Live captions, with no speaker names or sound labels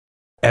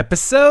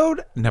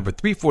Episode number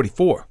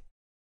 344.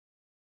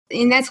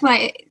 And that's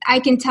why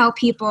I can tell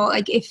people,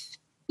 like, if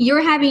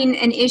you're having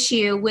an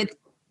issue with,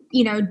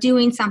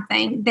 doing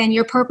something, then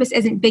your purpose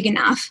isn't big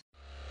enough.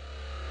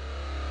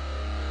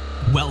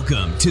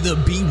 Welcome to the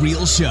Be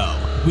Real Show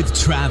with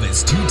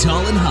Travis Too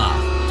Tall and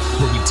Huff,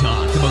 where we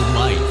talk about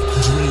life,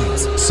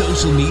 dreams,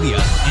 social media,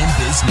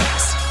 and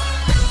business.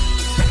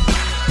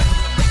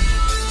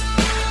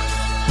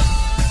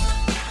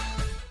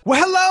 Well,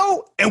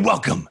 hello and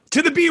welcome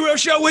to the Be Real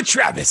Show with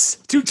Travis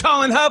Too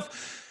Tall and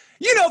Huff.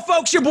 You know,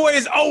 folks, your boy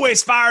is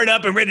always fired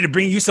up and ready to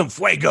bring you some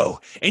fuego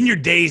in your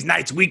days,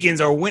 nights, weekends,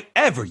 or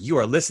whenever you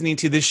are listening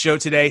to this show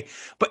today.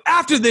 But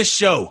after this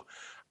show,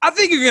 I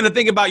think you're going to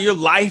think about your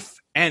life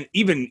and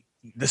even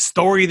the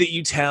story that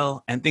you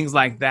tell and things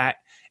like that,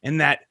 and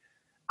that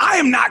I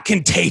am not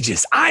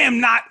contagious. I am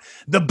not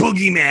the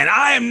boogeyman.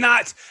 I am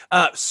not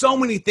so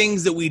many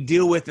things that we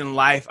deal with in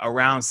life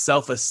around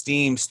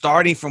self-esteem,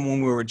 starting from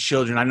when we were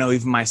children. I know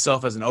even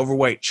myself as an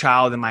overweight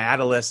child in my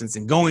adolescence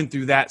and going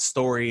through that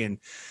story and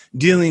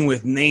dealing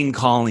with name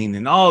calling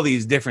and all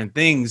these different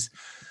things.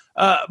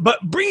 But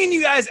bringing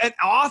you guys an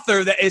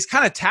author that is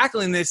kind of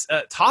tackling this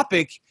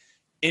topic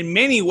in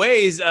many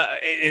ways,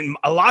 in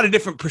a lot of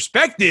different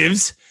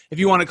perspectives, if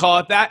you want to call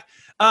it that.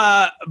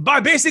 By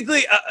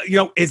basically,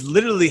 is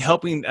literally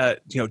helping,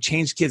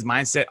 change kids'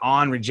 mindset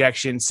on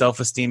rejection,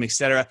 self-esteem,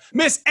 etc.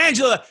 Miss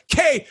Angela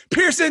K.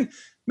 Pearson.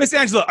 Miss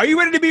Angela, are you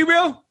ready to be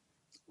real?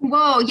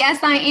 Whoa,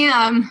 yes, I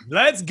am.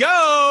 Let's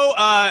go.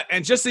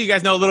 And just so you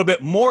guys know a little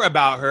bit more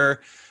about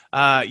her,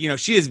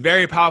 she is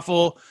very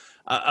powerful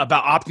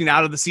about opting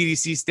out of the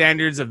CDC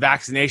standards of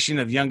vaccination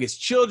of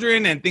youngest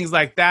children and things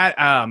like that.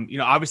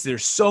 Obviously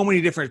there's so many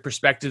different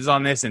perspectives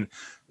on this, and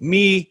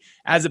me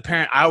as a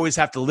parent, I always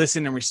have to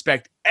listen and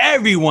respect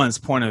everyone's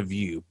point of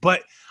view.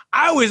 But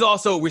I always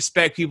also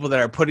respect people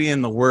that are putting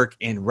in the work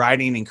in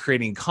writing and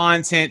creating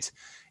content.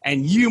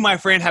 And you, my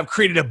friend, have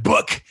created a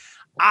book,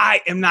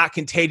 I Am Not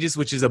Contagious,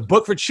 which is a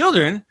book for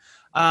children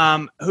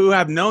who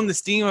have known the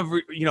sting of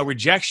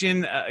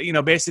rejection,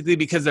 basically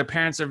because their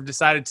parents have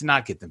decided to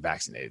not get them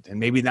vaccinated. And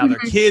maybe now their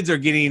kids are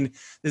getting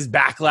this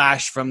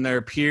backlash from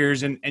their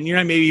peers. And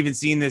maybe even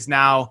seeing this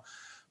now.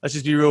 Let's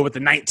just be real with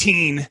the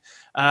 19.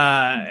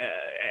 Are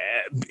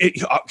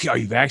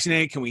you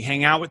vaccinated? Can we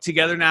hang out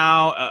together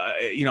now?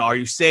 Are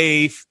you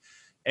safe,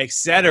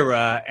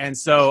 etc. And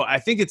so I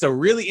think it's a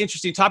really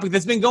interesting topic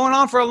that's been going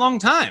on for a long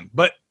time.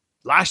 But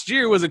last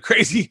year was a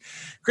crazy,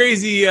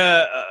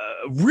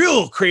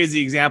 real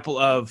crazy example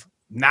of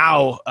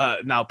now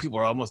people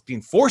are almost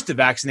being forced to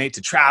vaccinate,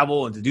 to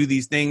travel and to do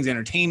these things,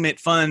 entertainment,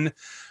 fun.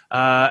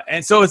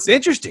 And so it's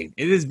interesting.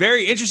 It is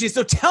very interesting.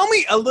 So tell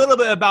me a little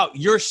bit about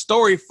your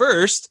story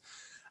first.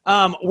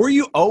 Were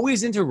you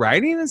always into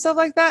writing and stuff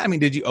like that? I mean,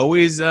 did you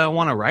always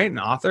want to write and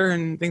author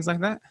and things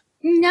like that?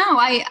 No,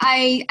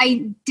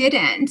 I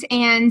didn't.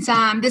 And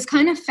this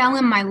kind of fell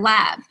in my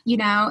lap,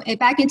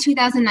 back in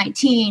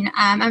 2019.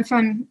 I'm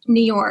from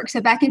New York. So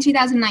back in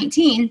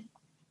 2019,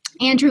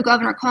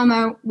 Governor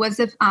Cuomo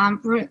was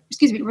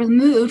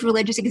removed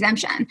religious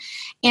exemption,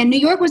 and New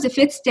York was the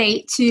fifth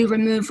state to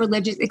remove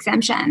religious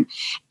exemption.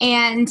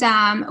 And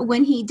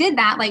when he did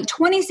that, like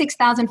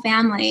 26,000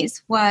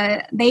 families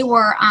were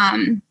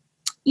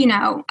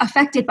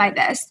affected by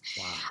this.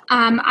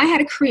 Wow. I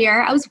had a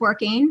career. I was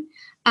working.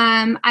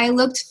 I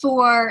looked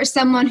for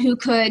someone who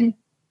could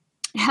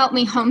help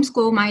me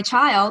homeschool my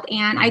child,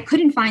 and I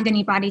couldn't find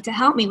anybody to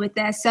help me with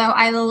this. So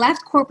I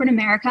left corporate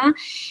America,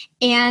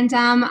 and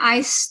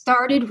I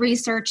started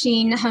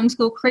researching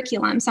homeschool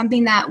curriculum,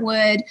 something that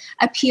would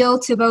appeal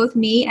to both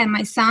me and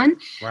my son.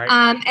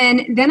 Right.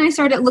 And then I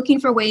started looking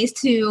for ways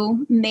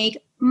to make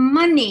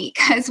money,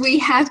 because we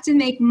have to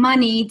make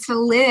money to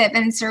live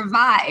and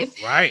survive.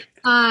 Right.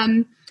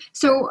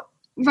 So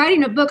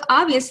writing a book,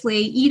 obviously,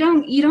 you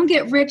don't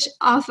get rich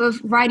off of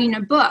writing a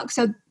book.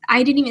 So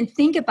I didn't even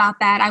think about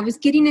that. I was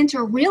getting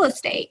into real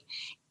estate,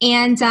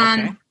 and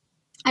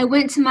I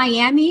went to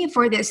Miami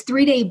for this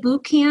 3-day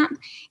boot camp,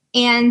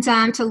 and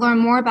to learn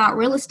more about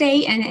real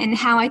estate and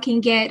how I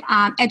can get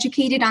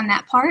educated on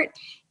that part.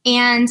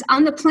 And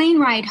on the plane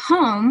ride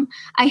home,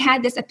 I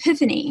had this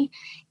epiphany.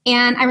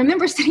 And I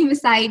remember sitting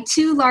beside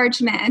two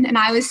large men, and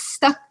I was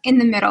stuck in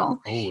the middle.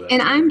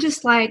 And I'm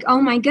just like,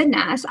 oh my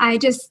goodness,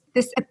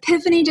 this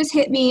epiphany just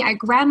hit me. I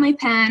grabbed my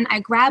pen, I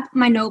grabbed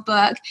my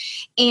notebook,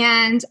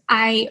 and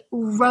I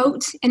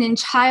wrote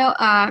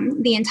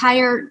the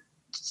entire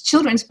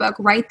children's book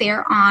right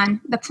there on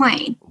the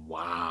plane.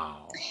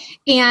 Wow.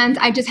 And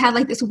I just had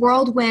like this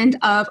whirlwind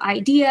of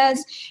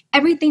ideas,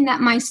 everything that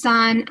my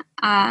son,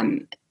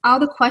 all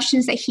the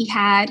questions that he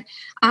had.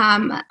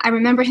 I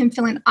remember him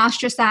feeling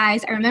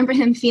ostracized. I remember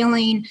him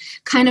feeling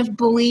kind of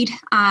bullied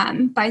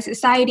by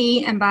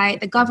society and by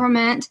the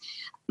government.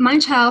 My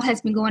child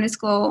has been going to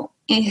school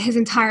in his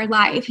entire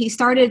life. He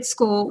started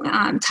school,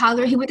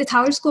 he went to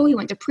toddler school, he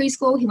went to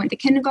preschool, he went to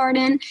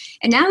kindergarten,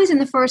 and now he's in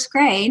the first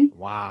grade.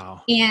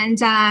 Wow. And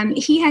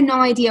he had no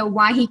idea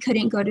why he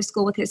couldn't go to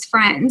school with his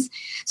friends.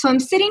 So I'm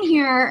sitting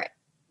here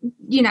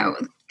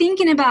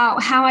thinking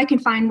about how I can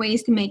find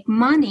ways to make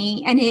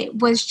money. And it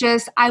was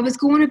just, I was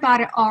going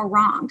about it all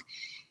wrong.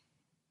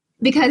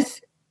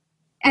 Because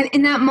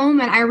in that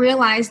moment, I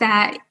realized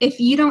that if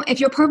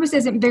your purpose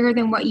isn't bigger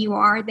than what you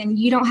are, then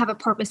you don't have a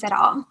purpose at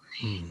all.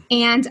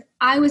 And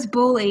I was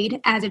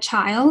bullied as a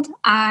child.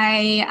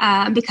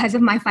 Because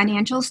of my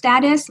financial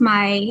status,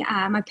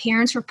 my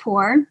parents were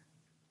poor.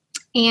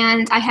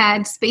 And I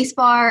had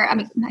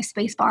my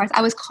space bars.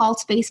 I was called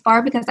space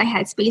bar because I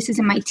had spaces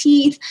in my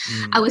teeth.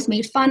 I was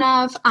made fun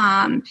of.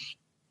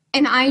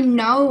 And I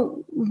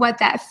know what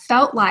that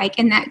felt like.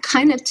 And that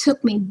kind of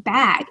took me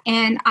back.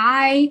 And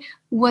I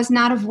was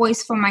not a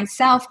voice for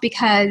myself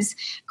because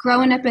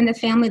growing up in the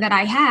family that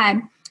I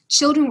had,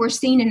 children were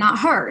seen and not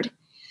heard.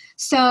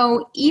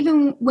 So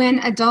even when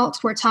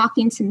adults were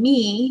talking to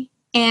me,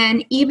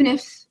 and even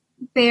if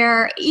they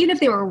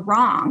were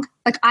wrong,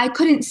 like I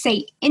couldn't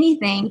say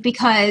anything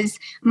because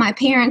my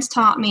parents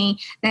taught me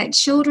that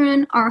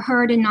children are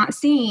heard and not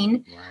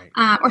seen,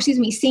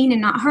 seen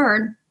and not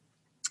heard.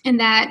 And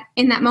that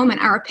in that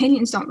moment, our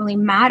opinions don't really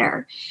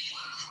matter.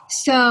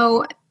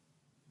 So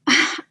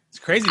it's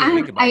crazy to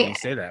think about when you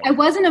say that. I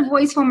wasn't a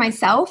voice for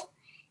myself.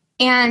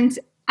 And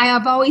I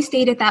have always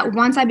stated that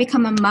once I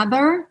become a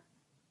mother,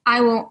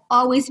 I will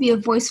always be a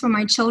voice for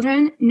my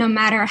children, no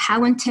matter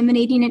how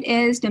intimidating it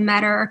is, no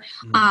matter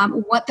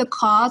what the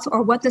cause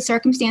or what the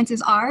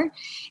circumstances are.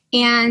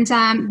 And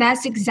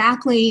that's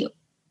exactly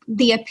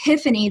the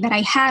epiphany that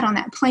I had on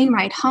that plane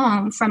ride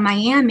home from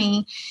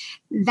Miami.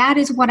 That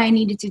is what I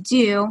needed to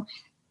do.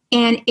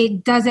 And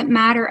it doesn't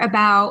matter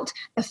about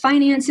the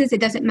finances.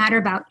 It doesn't matter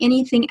about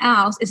anything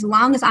else. As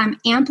long as I'm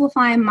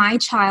amplifying my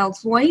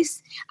child's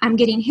voice, I'm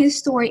getting his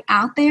story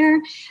out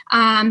there.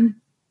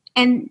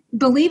 And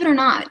believe it or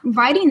not,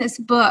 writing this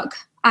book,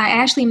 I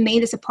actually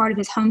made this a part of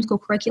his homeschool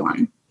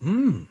curriculum.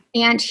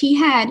 And he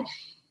had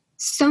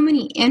so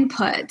many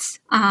inputs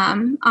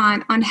on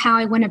how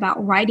I went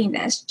about writing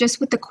this, just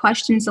with the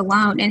questions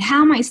alone, and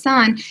how my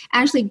son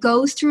actually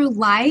goes through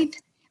life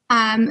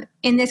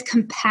in this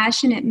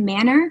compassionate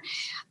manner.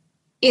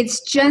 It's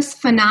just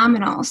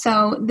phenomenal.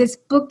 So this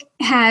book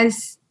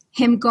has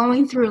him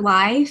going through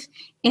life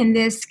in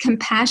this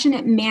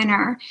compassionate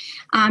manner,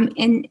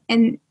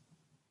 and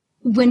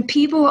when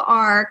people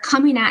are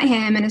coming at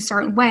him in a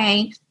certain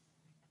way,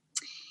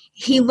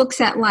 he looks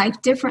at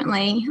life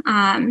differently.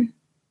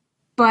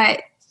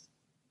 But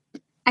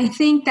I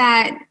think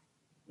that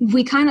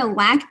we kind of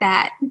lack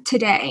that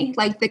today,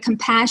 like the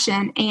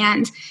compassion.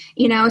 And,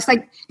 it's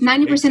like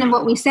 90% of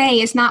what we say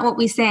is not what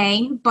we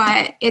say,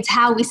 but it's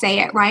how we say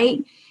it,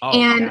 right?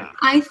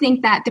 I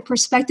think that the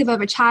perspective of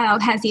a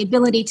child has the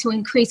ability to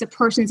increase a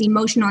person's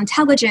emotional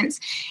intelligence.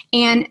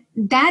 And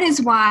that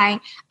is why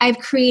I've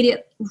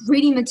created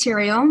reading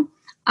material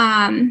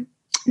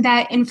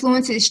that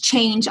influences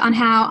change on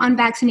how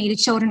unvaccinated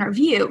children are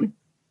viewed.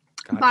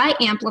 By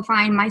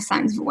amplifying my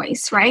son's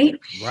voice, right?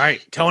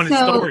 Right. Telling his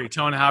story,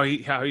 telling how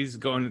he's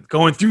going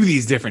through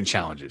these different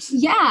challenges.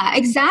 Yeah,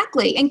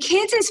 exactly. And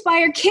kids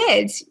inspire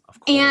kids.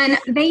 And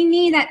they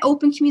need that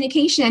open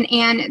communication.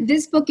 And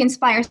this book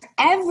inspires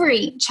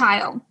every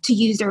child to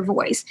use their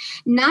voice,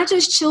 not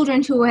just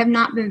children who have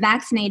not been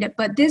vaccinated,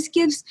 but this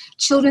gives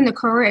children the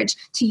courage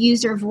to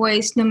use their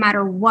voice no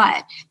matter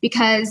what,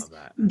 because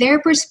their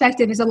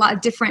perspective is a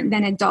lot different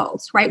than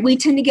adults, right? We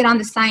tend to get on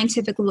the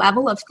scientific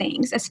level of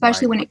things,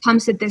 especially when it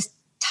comes to this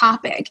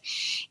topic.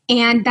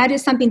 And that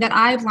is something that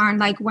I've learned.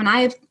 Like when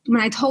I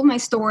told my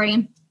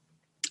story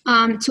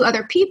to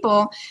other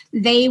people,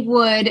 they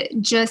would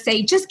just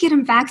say, just get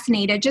him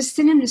vaccinated, just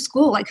send him to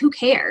school. Like, who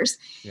cares?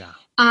 Yeah.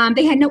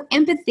 They had no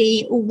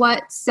empathy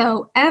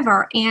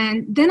whatsoever.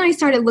 And then I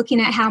started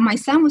looking at how my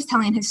son was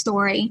telling his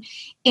story,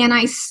 and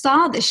I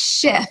saw the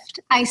shift.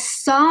 I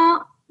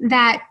saw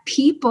that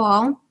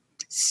people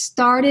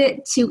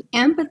started to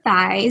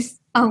empathize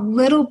a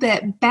little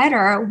bit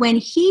better when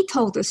he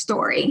told the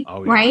story,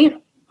 right?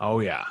 Oh,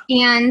 yeah.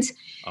 And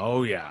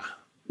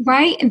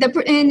right.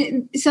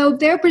 And so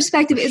their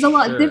perspective is a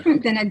lot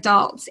different than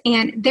adults,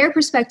 and their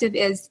perspective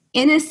is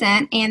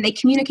innocent, and they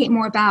communicate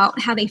more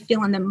about how they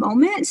feel in the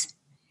moment.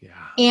 Yeah.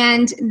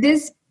 And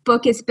this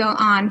book is built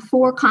on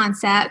 4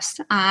 concepts: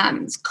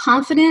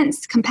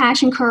 confidence,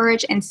 compassion,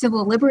 courage, and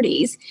civil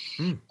liberties.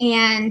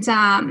 And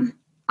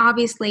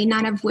obviously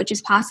none of which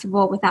is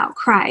possible without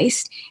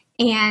Christ.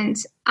 And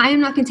I Am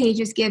Not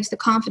Contagious gives the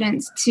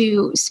confidence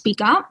to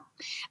speak up.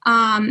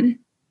 And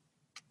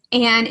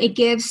it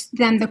gives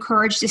them the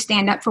courage to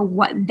stand up for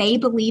what they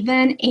believe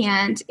in.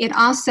 And it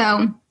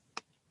also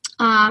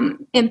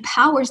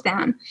empowers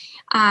them.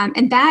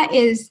 And that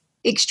is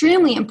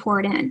extremely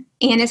important.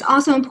 And it's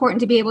also important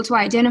to be able to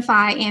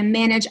identify and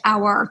manage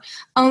our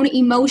own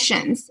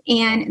emotions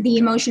and the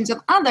emotions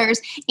of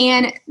others.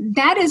 And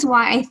that is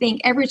why I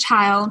think every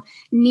child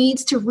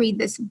needs to read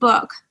this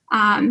book,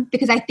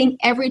 because I think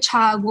every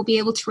child will be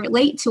able to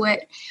relate to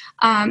it,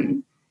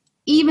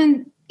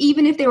 even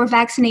if they were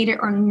vaccinated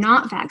or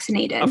not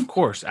vaccinated. Of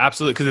course,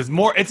 absolutely, because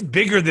it's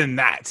bigger than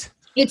that.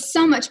 It's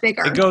so much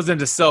bigger. It goes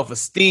into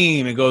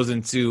self-esteem. It goes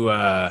into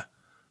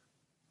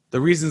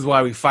the reasons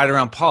why we fight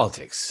around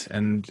politics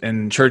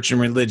and church and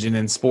religion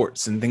and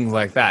sports and things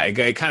like that.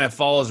 It kind of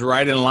falls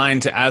right in line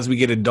to, as we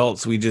get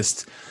adults, we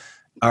just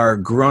are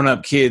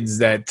grown-up kids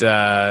that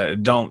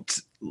don't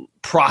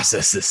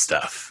process this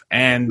stuff.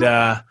 And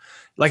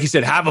like you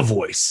said, have a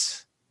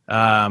voice,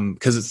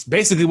 because it's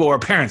basically what our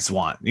parents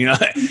want,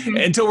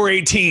 until we're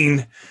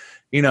 18.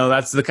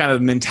 That's the kind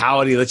of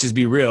mentality, let's just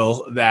be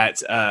real, that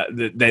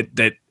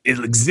that it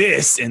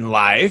exists in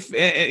life.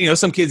 And,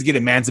 some kids get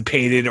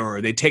emancipated or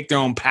they take their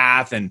own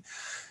path, and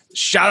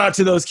shout out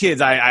to those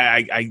kids.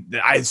 I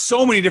have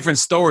so many different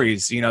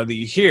stories, that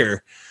you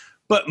hear,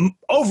 but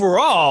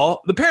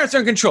overall the parents are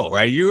in control,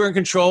 right? You're in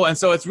control. And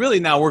so it's really,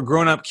 now we're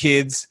grown up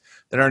kids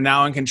that are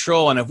now in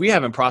control. And if we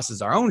haven't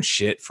processed our own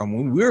shit from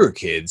when we were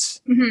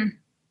kids, and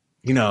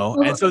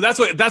so that's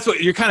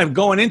what you're kind of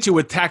going into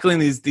with tackling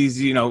these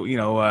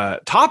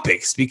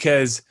topics,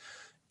 because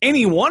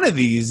any one of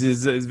these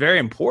is very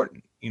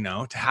important,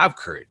 to have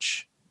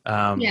courage.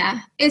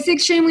 Yeah, it's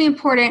extremely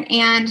important.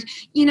 And,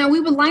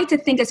 we would like to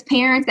think as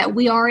parents that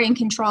we are in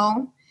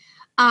control.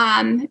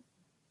 And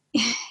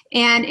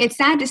it's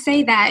sad to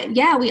say that,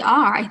 yeah, we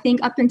are. I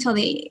think up until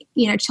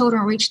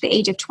children reach the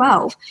age of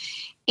 12.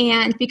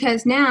 And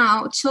because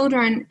now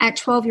children at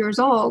 12 years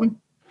old,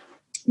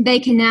 they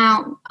can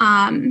now,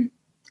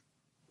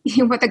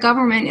 what the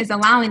government is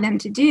allowing them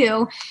to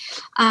do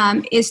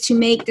is to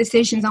make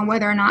decisions on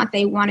whether or not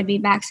they want to be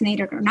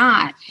vaccinated or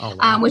not,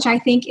 which I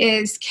think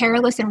is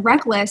careless and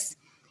reckless.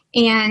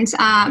 And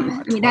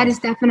that is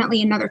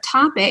definitely another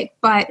topic.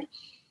 But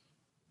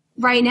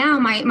right now,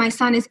 my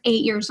son is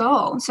 8 years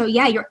old. So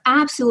yeah, you're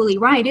absolutely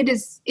right. It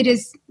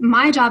is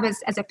my job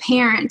as a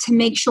parent to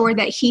make sure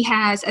that he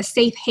has a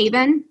safe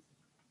haven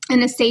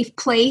and a safe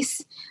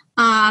place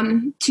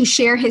to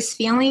share his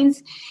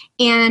feelings.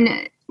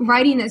 And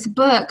writing this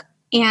book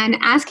and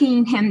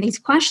asking him these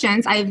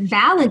questions, I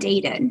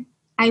validated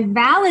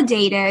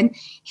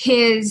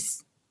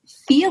his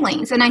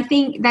feelings. And I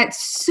think that's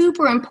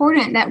super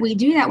important that we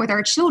do that with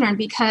our children,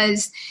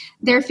 because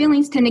their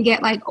feelings tend to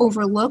get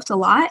overlooked a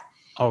lot.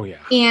 Oh yeah.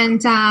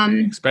 And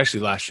especially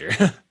last year.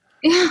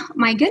 Yeah,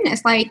 my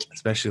goodness,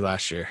 especially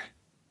last year.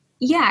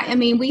 Yeah, I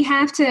mean, we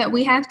have to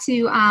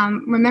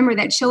remember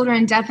that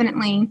children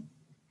definitely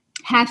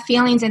have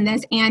feelings in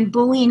this, and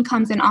bullying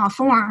comes in all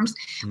forms.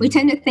 We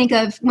tend to think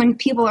of when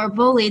people are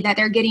bullied that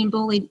they're getting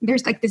bullied.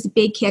 There's this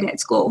big kid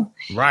at school,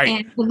 right?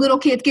 And the little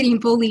kid's getting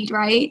bullied,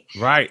 right?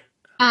 Right.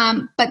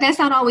 But that's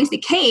not always the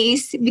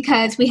case,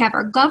 because we have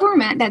our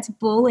government that's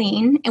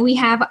bullying, and we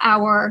have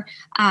our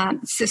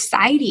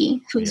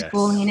society who's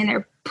bullying, and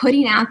they're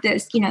putting out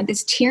this,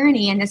 this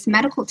tyranny and this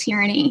medical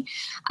tyranny,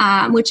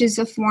 which is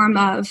a form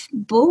of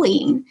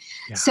bullying.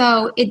 Yeah.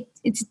 So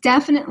it's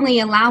definitely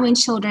allowing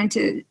children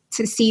to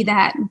see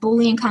that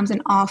bullying comes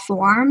in all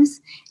forms,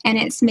 and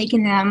it's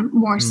making them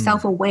more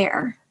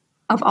self-aware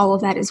of all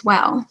of that as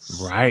well.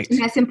 Right. And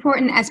that's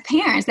important as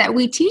parents, that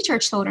we teach our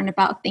children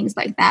about things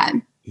like that.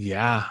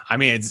 Yeah. I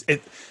mean,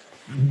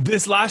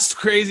 this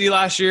last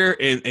year,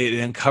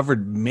 it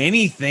uncovered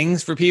many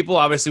things for people.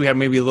 Obviously, we have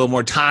maybe a little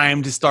more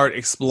time to start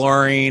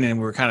exploring, and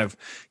we're kind of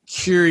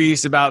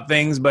curious about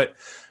things, but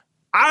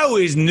I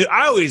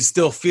always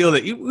still feel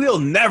that we'll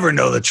never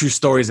know the true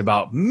stories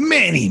about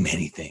many,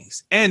 many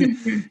things.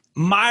 And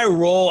my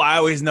role, I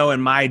always know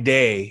in my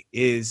day,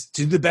 is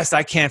to do the best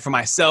I can for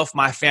myself,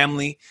 my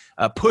family,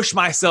 push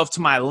myself to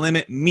my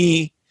limit,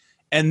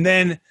 and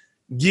then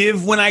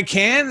give when I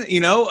can,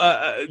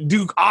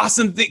 do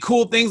awesome,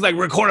 cool things like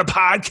record a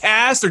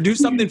podcast or do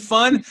something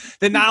fun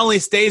that not only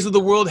stays with the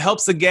world,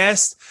 helps the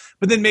guest,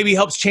 but then maybe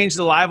helps change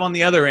the life on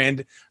the other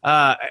end,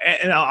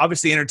 and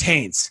obviously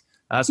entertains.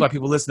 That's why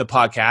people listen to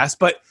podcasts.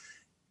 But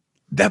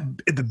the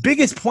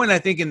biggest point, I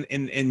think,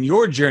 in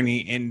your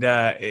journey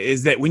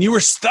is that when you were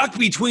stuck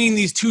between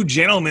these two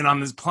gentlemen on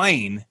this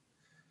plane,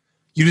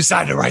 you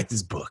decided to write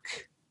this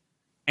book.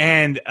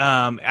 And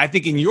I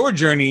think in your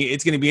journey,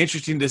 it's going to be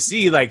interesting to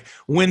see,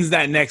 when's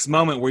that next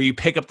moment where you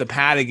pick up the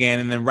pad again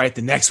and then write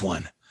the next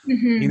one.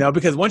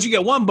 Because once you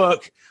get one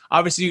book,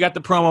 obviously you got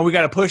the promo, we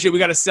got to push it, we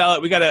got to sell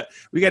it, we got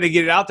to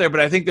get it out there.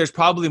 But I think there's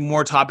probably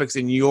more topics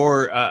in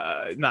your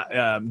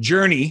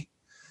journey,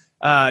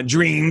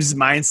 dreams,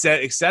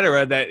 mindset,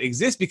 etc., that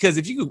exist, because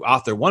if you could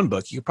author one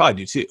book, you could probably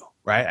do two,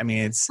 right? I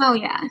mean, oh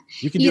yeah,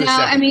 you can do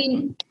I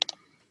mean,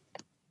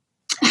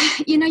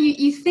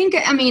 you think,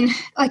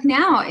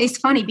 now it's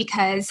funny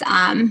because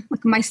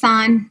my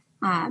son,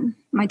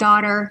 my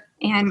daughter,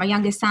 and my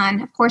youngest son,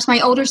 of course,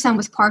 my older son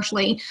was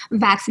partially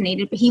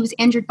vaccinated, but he was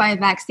injured by a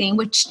vaccine,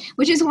 which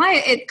is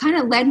why it kind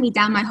of led me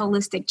down my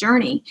holistic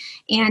journey.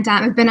 And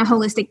I've been a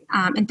holistic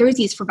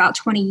enthusiast for about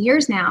 20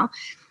 years now.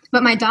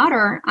 But my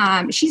daughter,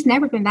 she's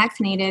never been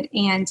vaccinated,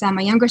 and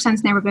my younger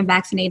son's never been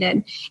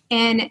vaccinated.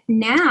 And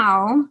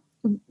now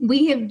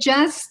we have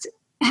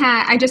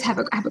I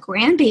have a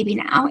grandbaby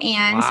now,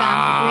 and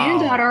my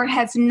granddaughter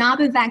has not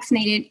been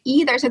vaccinated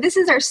either. So this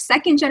is our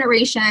second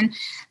generation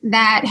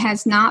that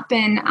has not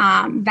been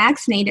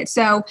vaccinated.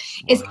 So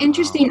it's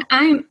interesting.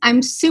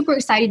 I'm super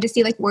excited to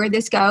see where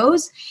this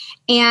goes,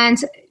 and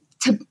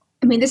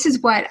I mean, this is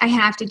what I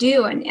have to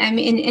do. And I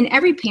mean, in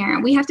every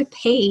parent, we have to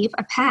pave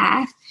a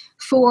path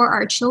for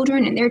our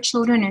children and their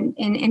children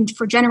and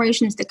for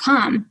generations to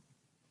come.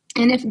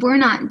 And if we're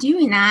not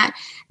doing that,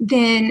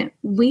 then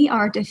we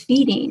are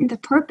defeating the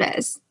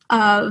purpose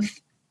of,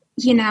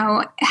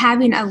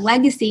 having a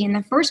legacy in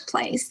the first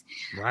place.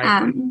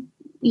 Right.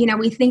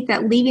 We think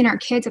that leaving our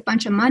kids a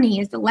bunch of money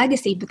is the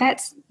legacy, but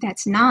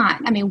that's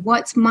not. I mean,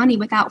 what's money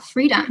without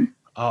freedom?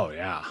 Oh,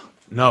 yeah.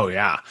 No,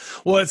 yeah.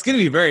 Well, it's going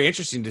to be very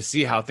interesting to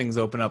see how things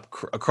open up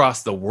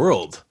across the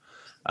world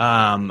with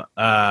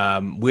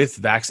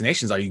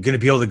vaccinations. Are you going to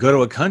be able to go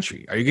to a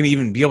country? Are you going to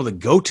even be able to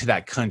go to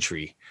that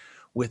country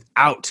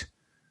without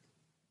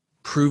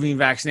proving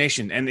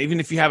vaccination? And even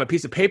if you have a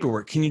piece of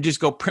paperwork, can you just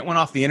go print one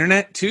off the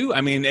internet too?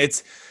 I mean,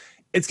 it's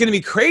going to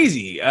be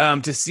crazy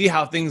to see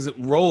how things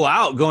roll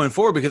out going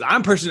forward, because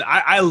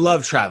I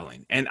love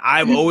traveling, and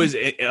I've always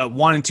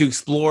wanted to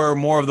explore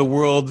more of the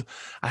world.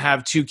 I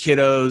have 2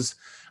 kiddos.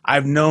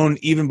 I've known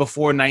even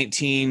before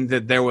 19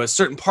 that there was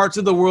certain parts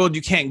of the world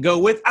you can't go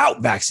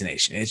without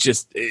vaccination. It's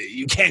just,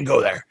 you can't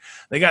go there.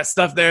 They got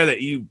stuff there that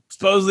you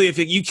supposedly, if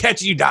you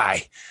catch it, you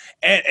die.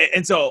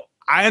 And so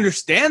I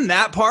understand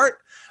that part.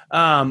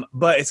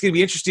 But it's going to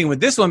be interesting with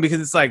this one, because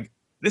it's like,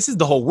 this is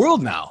the whole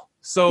world now.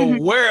 So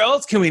where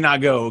else can we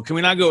not go? Can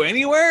we not go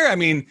anywhere? I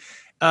mean,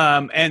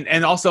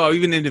 and also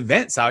even in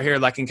events out here,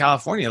 like in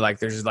California, like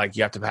there's like,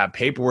 you have to have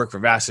paperwork for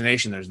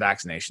vaccination. There's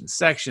vaccination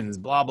sections,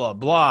 blah, blah,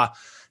 blah.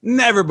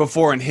 Never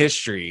before in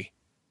history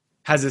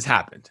has this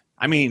happened.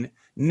 I mean,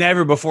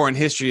 never before in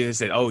history they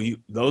said, oh,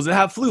 those that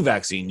have flu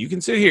vaccine, you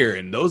can sit here,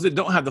 and those that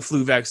don't have the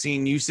flu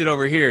vaccine, you sit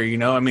over here,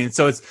 I mean,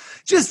 so it's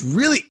just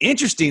really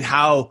interesting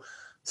how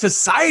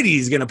society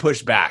is going to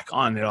push back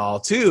on it all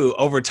too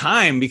over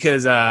time,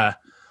 because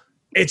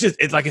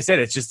it's like I said,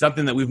 it's just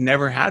something that we've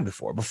never had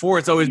before. Before,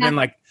 it's always been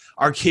like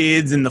our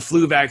kids and the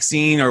flu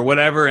vaccine or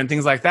whatever and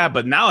things like that.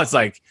 But now it's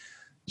like,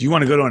 do you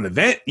want to go to an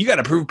event? You got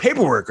to prove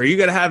paperwork, or you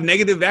got to have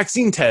negative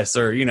vaccine tests,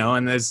 or,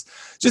 and it's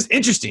just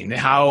interesting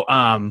how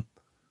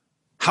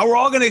we're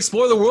all going to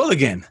explore the world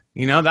again.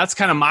 That's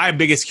kind of my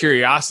biggest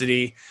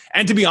curiosity.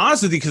 And to be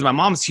honest with you, because my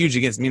mom's huge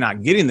against me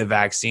not getting the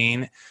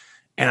vaccine,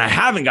 and I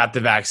haven't got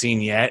the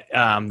vaccine yet,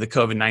 the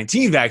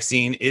COVID-19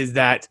 vaccine, is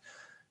that,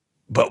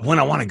 but when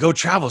I want to go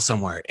travel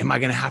somewhere, am I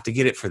going to have to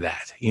get it for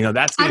that?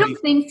 That's. I don't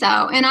think so,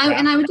 and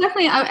I would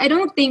definitely. I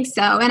don't think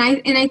so, and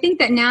I think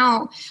that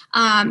now,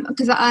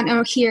 because I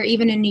know here,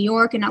 even in New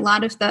York, and a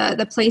lot of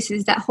the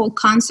places that hold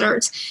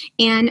concerts,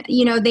 and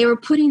they were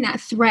putting that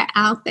threat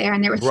out there,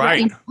 and they were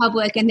threatening the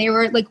public, and they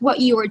were like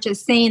what you were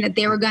just saying, that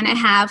they were going to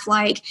have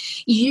like,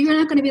 you're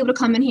not going to be able to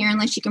come in here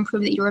unless you can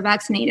prove that you were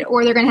vaccinated,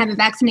 or they're going to have a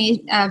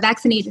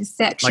vaccinated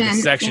section, like a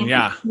section,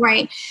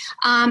 right.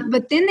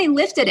 But then they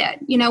lifted it.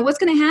 What's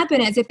going to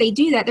happen is if they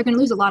do that, they're going to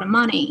lose a lot of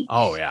money.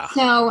 Oh, yeah.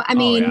 So, I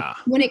mean,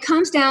 when it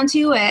comes down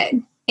to it,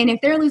 and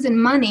if they're losing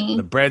money,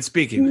 the bread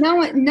speaking, no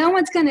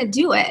one's going to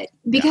do it,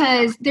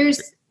 because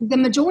there's the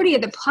majority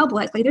of the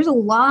public, like there's a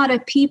lot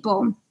of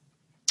people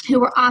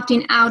who are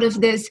opting out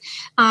of this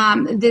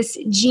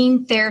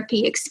gene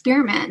therapy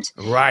experiment.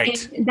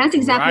 Right. And that's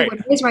exactly what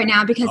it is right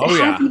now, because it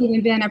hasn't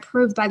even been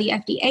approved by the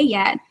FDA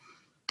yet.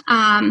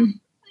 And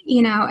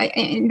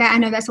that, I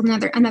know that's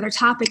another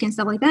topic and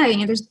stuff like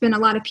that. There's been a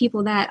lot of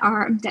people that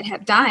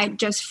have died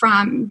just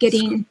from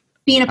being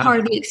a part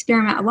of the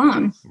experiment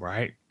alone.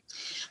 Right.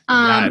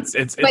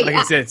 It's like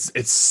I said,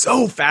 it's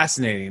so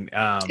fascinating.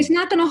 It's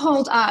not going to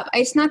hold up.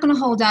 It's not going to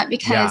hold up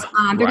because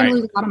they're going to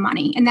lose a lot of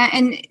money, and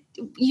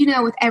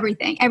with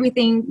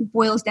everything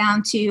boils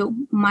down to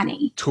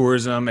money.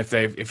 Tourism. If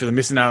they're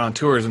missing out on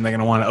tourism, they're going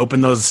to want to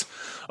open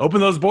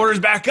those borders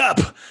back up,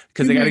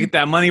 because they got to get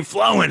that money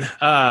flowing.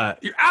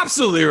 You're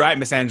absolutely right,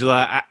 Miss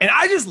Angela. And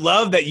I just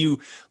love that you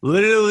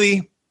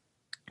literally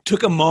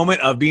took a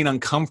moment of being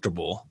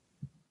uncomfortable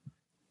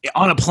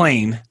on a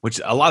plane,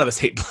 which a lot of us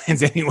hate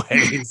planes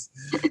anyways.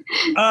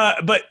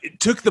 But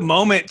took the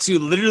moment to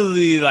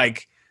literally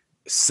like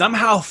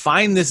somehow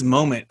find this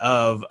moment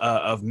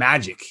of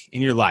magic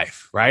in your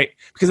life, right?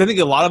 Because I think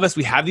a lot of us,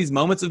 we have these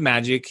moments of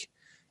magic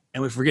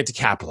and we forget to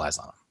capitalize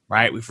on them.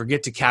 Right? We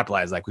forget to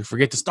capitalize. Like we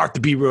forget to start the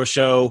Be Real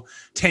Show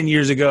 10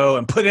 years ago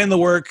and put in the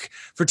work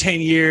for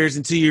 10 years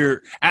until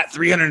you're at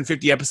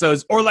 350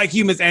 episodes, or like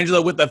you, Miss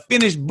Angela, with a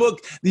finished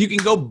book that you can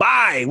go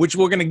buy, which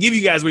we're going to give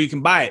you guys where you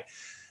can buy it.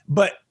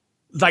 But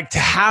like to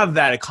have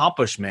that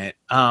accomplishment,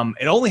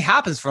 it only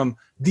happens from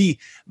the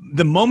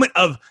moment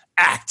of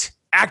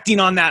acting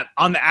on it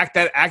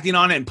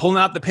and pulling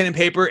out the pen and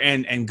paper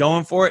and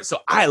going for it.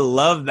 So I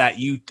love that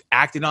you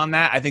acted on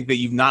that. I think that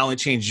you've not only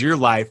changed your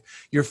life,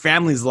 your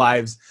family's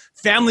lives,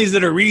 families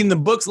that are reading the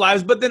book's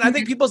lives, but then I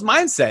think people's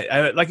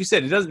mindset. Like you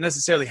said, it doesn't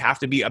necessarily have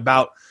to be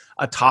about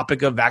a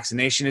topic of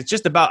vaccination. It's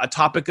just about a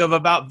topic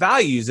about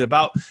values,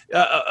 about,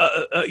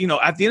 at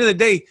the end of the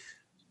day,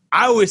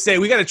 I always say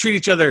we got to treat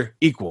each other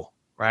equal,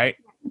 right?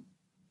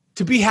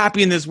 To be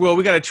happy in this world,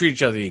 we got to treat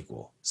each other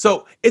equal.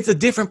 So it's a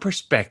different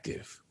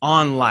perspective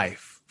on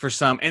life for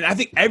some. And I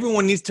think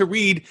everyone needs to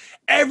read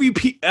every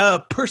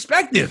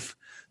perspective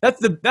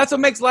That's what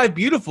makes life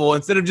beautiful.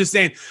 Instead of just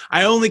saying,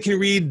 I only can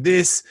read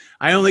this,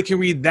 I only can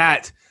read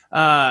that.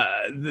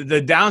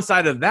 The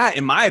downside of that,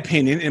 in my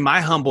opinion, in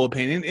my humble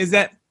opinion, is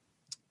that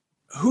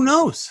who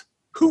knows?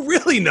 Who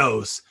really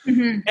knows?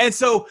 Mm-hmm. And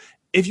so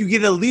if you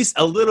get at least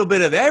a little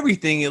bit of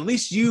everything, at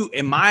least you,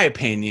 in my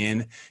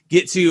opinion,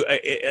 get to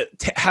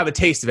have a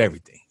taste of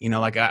everything. You know,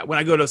 like when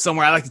I go to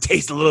somewhere, I like to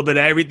taste a little bit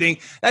of everything.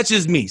 That's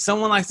just me.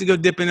 Someone likes to go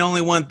dip in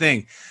only one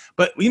thing,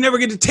 but you never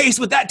get to taste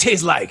what that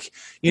tastes like,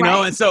 you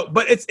know? And so,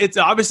 but it's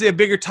obviously a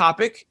bigger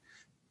topic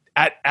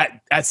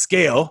at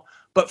scale.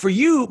 But for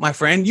you, my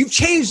friend, you've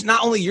changed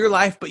not only your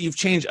life, but you've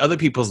changed other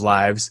people's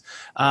lives.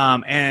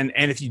 And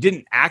if you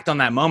didn't act on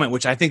that moment,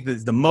 which I think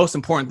is the most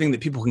important thing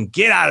that people can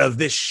get out of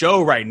this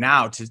show right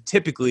now, to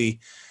typically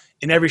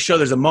in every show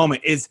there's a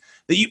moment, is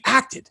that you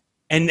acted.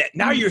 And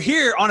now you're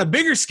here on a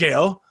bigger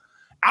scale,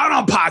 out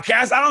on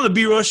podcasts, out on the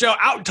B-Real Show,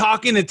 out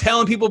talking and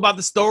telling people about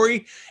the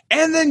story.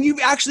 And then you've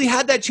actually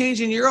had that change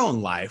in your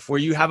own life where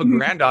you have a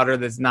granddaughter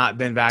that's not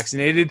been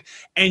vaccinated,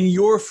 and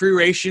your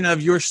fruition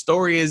of your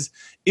story is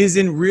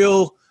in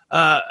real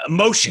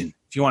motion,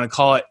 if you want to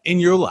call it, in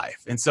your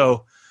life. And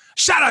so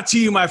shout out to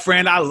you, my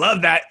friend. I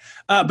love that.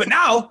 But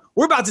now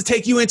we're about to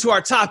take you into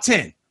our top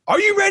 10. Are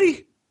you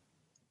ready?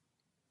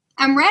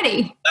 I'm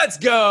ready. Let's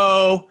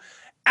go.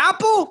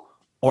 Apple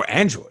or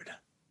Android?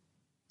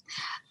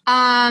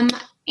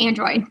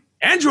 Android.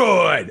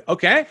 Android.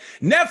 Okay.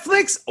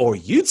 Netflix or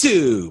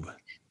YouTube?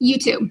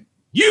 YouTube.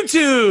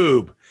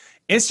 YouTube.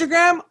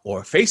 Instagram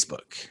or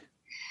Facebook?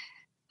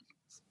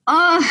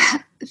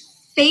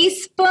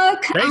 Facebook,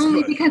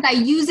 only because I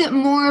use it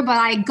more, but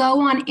I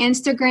go on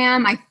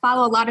Instagram. I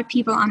follow a lot of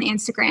people on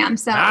Instagram.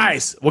 So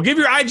nice. Well, give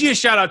your IG a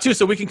shout out too,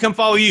 so we can come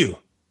follow you.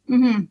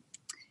 Mm-hmm.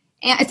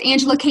 It's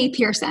Angela K.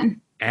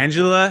 Pearson.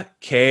 Angela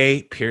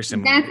K.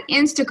 Pearson. That's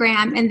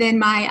Instagram, and then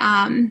my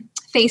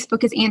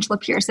Facebook is Angela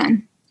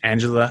Pearson.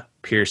 Angela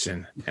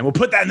Pearson, and we'll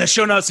put that in the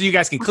show notes so you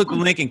guys can click the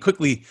link and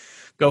quickly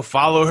go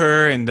follow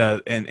her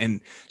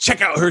and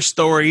check out her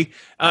story.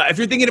 If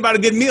you're thinking about a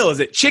good meal, is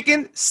it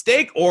chicken,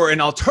 steak, or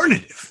an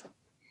alternative?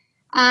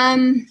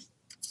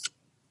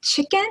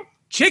 Chicken.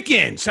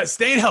 Chicken.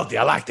 Staying healthy.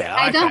 I like that.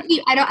 I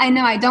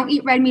don't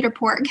eat red meat or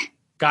pork.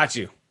 Got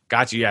you.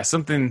 Yeah.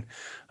 Something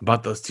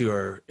about those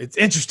two it's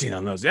interesting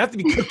on those. They have to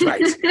be cooked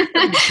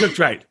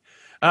right.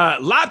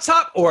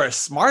 Laptop or a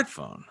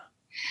smartphone?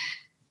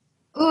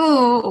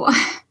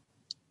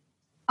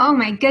 Oh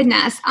my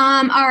goodness.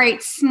 All right.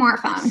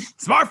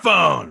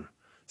 Smartphone.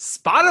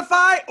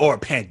 Spotify or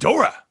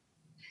Pandora?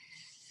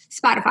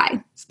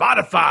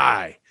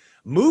 Spotify.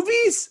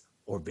 Movies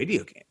or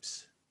video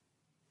games?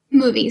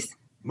 Movies.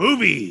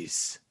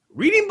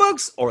 Reading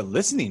books or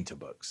listening to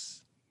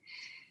books?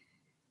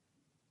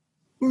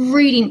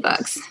 Reading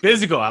books.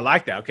 Physical. I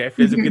like that. Okay.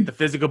 Physical. Get the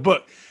physical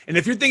book. And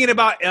if you're thinking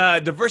about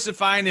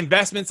diversifying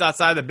investments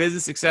outside the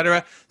business,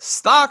 etc.,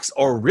 stocks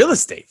or real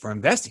estate for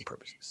investing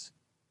purposes?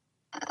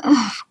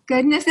 Oh,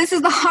 goodness. This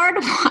is the hard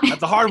one. That's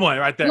the hard one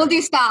right there. We'll do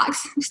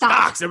stocks.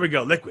 There we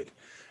go. Liquid.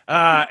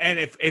 And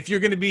if you're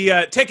going to be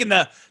taking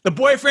the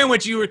boyfriend,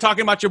 which you were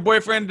talking about your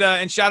boyfriend,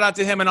 and shout out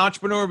to him, an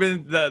entrepreneur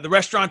in the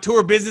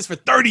restaurateur business for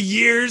 30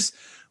 years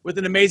with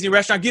an amazing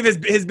restaurant. Give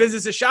his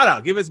business a shout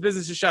out.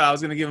 I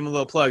was going to give him a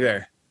little plug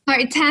there. All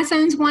right.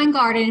 Tassone's Wine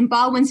Garden in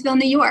Baldwinsville,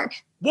 New York.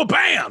 Well,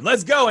 bam,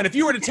 let's go. And if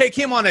you were to take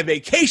him on a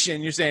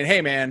vacation, you're saying,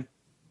 hey, man,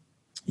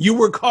 you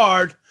work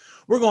hard.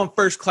 We're going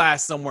first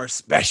class somewhere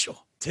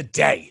special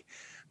today.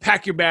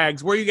 Pack your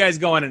bags. Where are you guys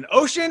going, an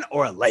ocean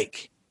or a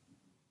lake?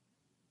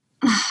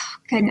 Oh,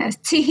 goodness.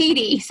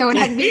 Tahiti. So it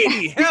had to be.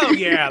 Tahiti. Hell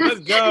yeah. Let's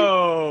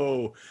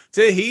go.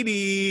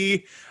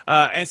 Tahiti.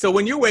 And so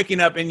when you're waking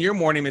up in your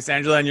morning, Miss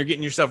Angela, and you're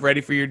getting yourself ready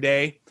for your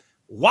day,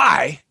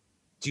 why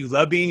do you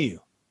love being you?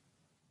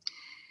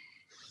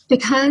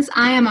 Because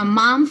I am a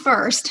mom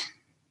first.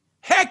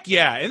 Heck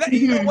yeah. And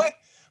you know what?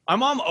 My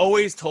mom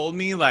always told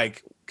me,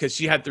 like, because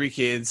she had 3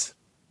 kids,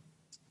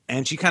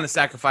 and she kind of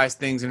sacrificed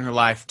things in her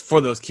life for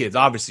those kids.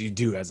 Obviously, you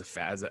do as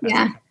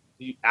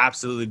you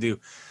absolutely do.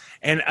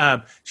 And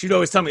she'd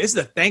always tell me, this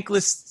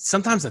is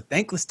sometimes a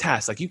thankless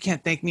task. Like, you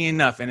can't thank me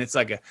enough. And it's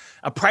like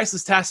a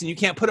priceless task, and you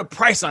can't put a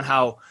price on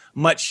how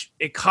much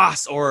it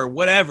costs or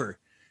whatever.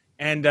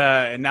 And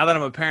now that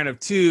I'm a parent of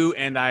 2,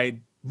 and I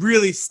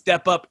really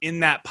step up in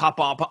that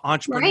pop-up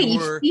entrepreneur. Right,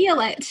 you feel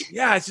it.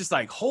 Yeah, it's just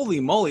like, holy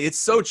moly. It's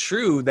so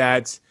true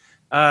that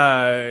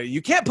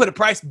you can't put a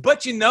price.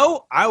 But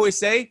I always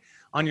say,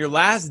 on your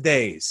last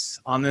days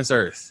on this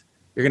earth,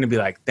 you're going to be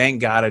like, thank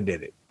God I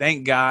did it.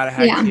 Thank God I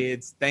had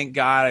kids. Thank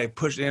God I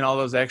pushed in all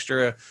those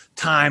extra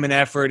time and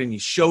effort, and you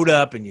showed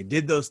up and you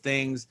did those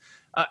things.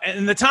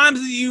 And the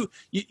times that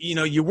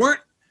you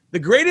weren't the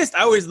greatest, I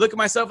always look at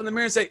myself in the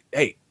mirror and say,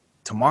 hey,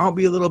 tomorrow will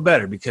be a little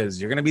better,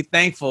 because you're going to be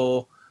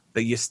thankful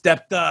that you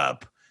stepped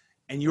up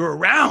and you're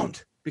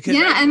around. Because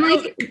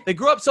they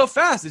grow up so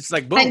fast. It's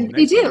like, boom.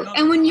 They do.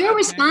 And when you're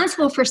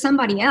responsible for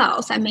somebody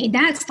else, I mean,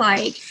 that's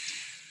like,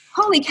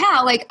 holy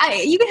cow, like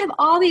you can have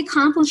all the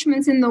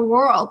accomplishments in the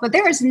world, but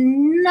there is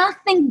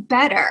nothing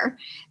better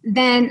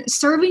than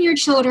serving your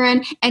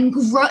children and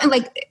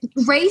like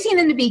raising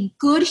them to be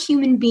good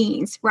human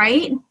beings,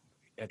 right?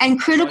 And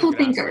critical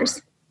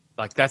thinkers.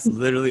 Like that's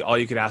literally all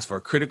you could ask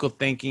for. Critical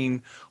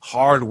thinking,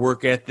 hard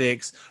work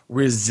ethics,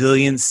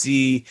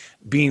 resiliency,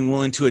 being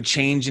willing to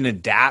change and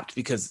adapt,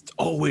 because it's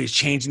always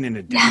changing and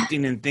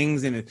adapting and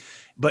things.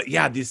 But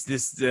yeah,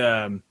 it's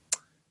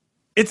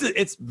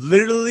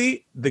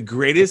literally the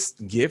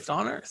greatest gift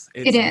on earth.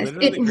 It is.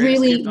 It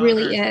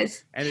really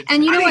is.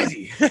 And you know what?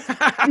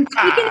 And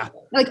speaking of,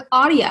 like,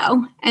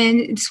 audio,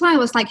 and that's why I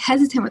was like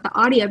hesitant with the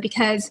audio,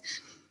 because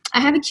I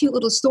have a cute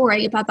little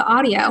story about the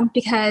audio,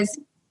 because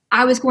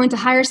I was going to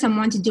hire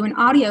someone to do an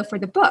audio for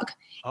the book.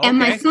 Okay. And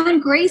my son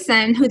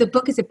Grayson, who the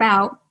book is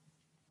about,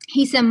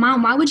 he said,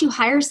 Mom, why would you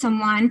hire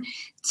someone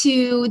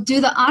to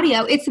do the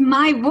audio? It's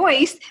my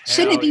voice.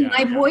 Shouldn't it be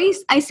my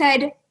voice? I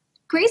said,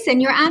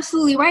 Grayson, you're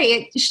absolutely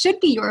right. It should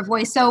be your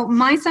voice. So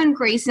my son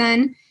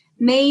Grayson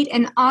made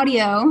an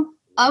audio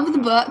of the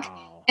book,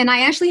 and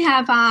I actually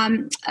have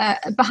a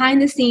behind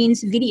the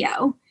scenes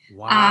video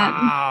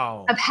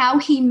of how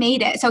he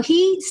made it. So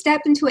he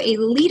stepped into a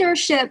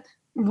leadership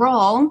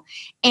role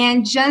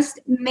and just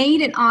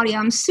made an audio.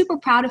 I'm super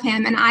proud of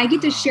him, and I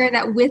get to share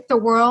that with the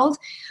world.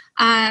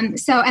 And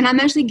I'm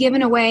actually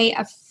giving away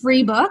a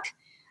free book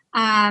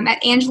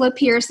at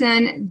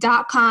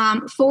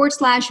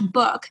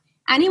angelapearson.com/book.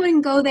 Anyone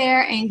can go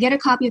there and get a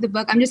copy of the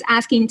book. I'm just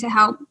asking to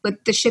help with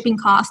the shipping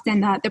cost,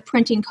 and the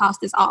printing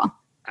cost is all.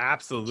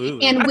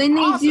 Absolutely. And when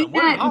they do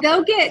that,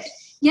 they'll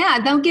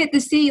get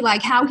to see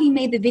like how he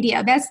made the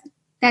video.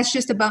 That's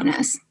just a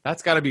bonus.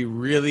 That's got to be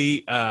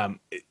really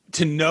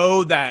to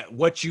know that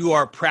what you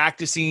are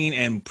practicing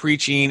and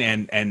preaching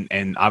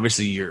and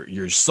obviously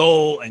your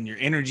soul and your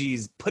energy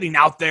is putting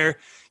out there.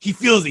 He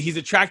feels it. He's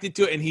attracted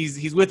to it, and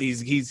he's with it.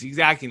 He's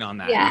acting on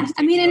that. Yeah.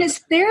 I mean, and it's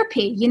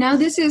therapy. You know,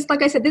 this is,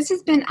 like I said, this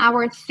has been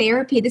our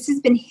therapy. This has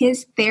been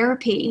his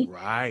therapy.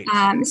 Right.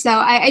 So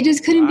I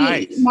just couldn't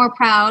be more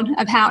proud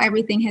of how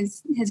everything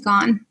has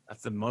gone.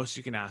 That's the most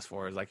you can ask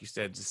for, is, like you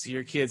said, to see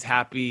your kids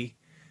happy.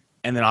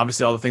 And then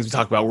obviously all the things we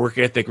talked about, work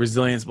ethic,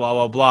 resilience, blah,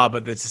 blah, blah.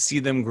 But to see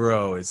them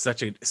grow is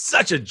such a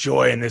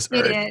joy in this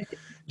earth. It is.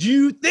 Do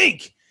you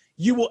think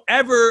you will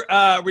ever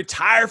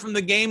retire from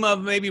the game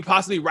of maybe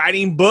possibly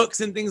writing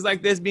books and things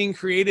like this, being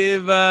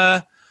creative,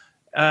 in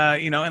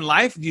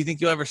life? Do you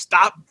think you'll ever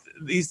stop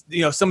these,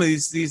 some of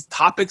these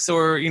topics,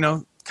 or,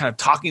 kind of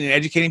talking and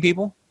educating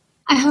people?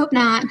 I hope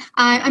not.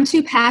 I'm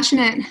too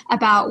passionate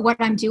about what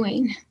I'm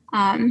doing.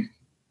 And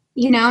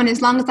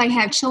as long as I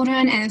have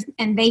children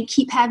and they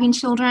keep having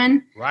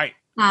children, right.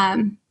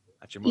 I'm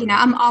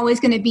always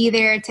going to be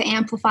there to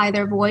amplify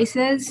their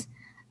voices.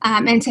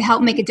 And to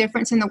help make a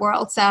difference in the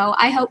world. So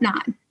I hope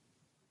not.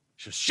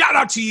 So shout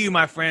out to you,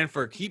 my friend,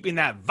 for keeping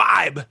that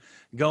vibe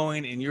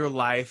going in your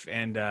life.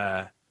 And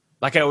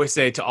like I always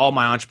say to all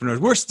my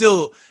entrepreneurs, we're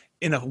still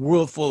in a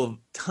world full of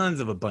tons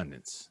of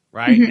abundance,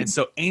 right? Mm-hmm. And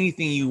so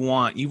anything you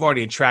want, you've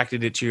already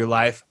attracted it to your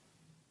life.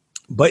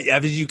 But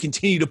as you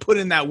continue to put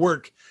in that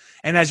work,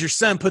 and as your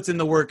son puts in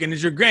the work, and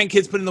as your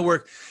grandkids put in the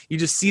work, you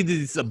just see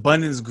this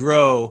abundance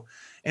grow.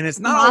 And it's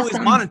not always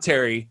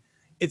monetary.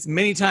 It's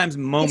many times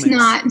moments.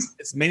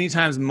 It's many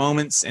times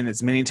moments, and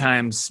it's many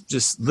times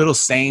just little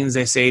sayings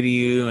they say to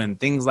you and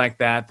things like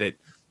that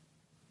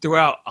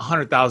throughout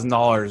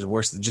 $100,000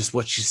 worth of just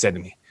what you said to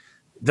me.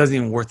 It doesn't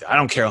even worth it. I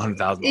don't care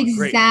 $100,000.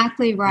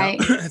 Exactly right.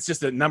 It's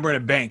just a number in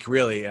a bank,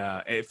 really.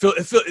 It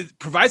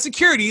provides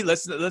security.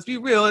 Let's be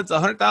real. It's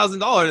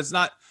 $100,000. It's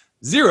not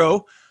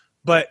zero.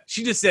 But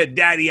she just said,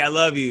 "Daddy, I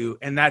love you,"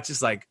 and that's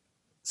just like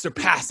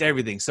surpassed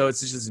everything. So it's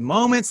just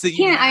moments that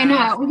you can't. I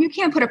know you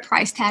can't put a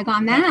price tag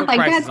on that. Like,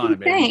 that's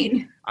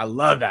insane. I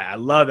love that.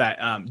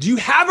 Do you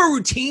have a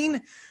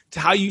routine to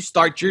how you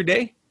start your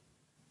day?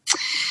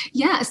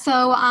 Yeah.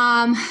 So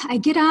I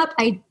get up.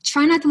 I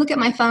try not to look at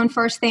my phone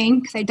first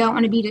thing because I don't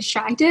want to be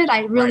distracted.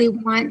 I really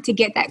want to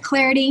get that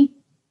clarity.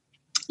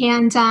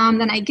 And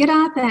then I get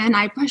up and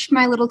I brush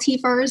my little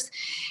teeth first.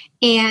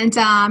 And,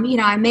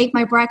 I make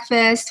my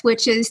breakfast,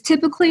 which is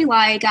typically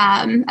like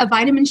a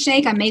vitamin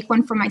shake. I make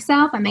one for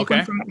myself. I make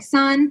one for my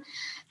son.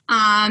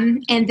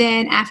 And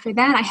then after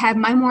that, I have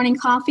my morning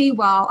coffee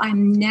while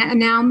I'm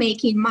now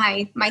making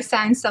my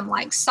son some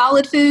like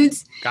solid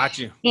foods. Got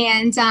you.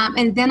 And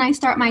then I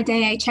start my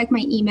day. I check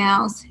my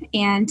emails,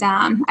 and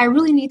I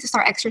really need to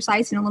start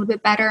exercising a little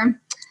bit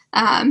better.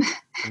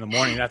 In the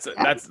morning, that's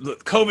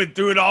COVID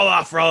threw it all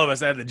off for all of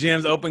us. I had the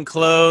gyms open,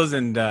 close,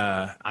 and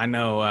I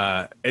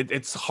know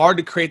it's hard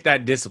to create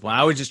that discipline.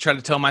 I always just try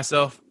to tell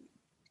myself,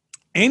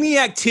 any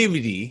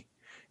activity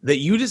that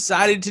you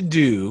decided to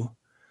do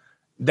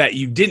that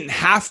you didn't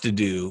have to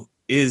do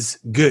is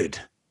good.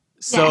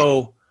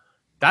 So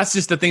that's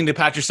just the thing to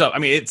pat yourself. I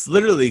mean, it's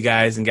literally,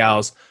 guys and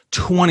gals,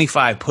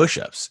 25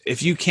 push-ups.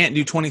 If you can't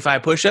do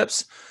 25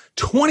 push-ups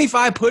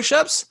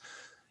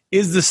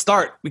is the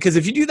start, because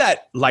if you do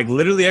that like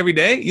literally every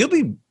day, you'll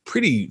be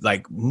pretty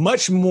like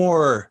much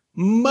more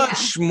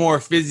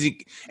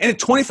physical. And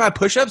 25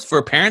 push-ups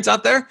for parents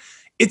out there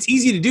it's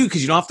easy to do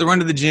because you don't have to run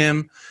to the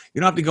gym.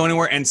 You don't have to go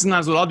anywhere. And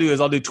sometimes what I'll do is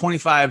I'll do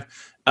 25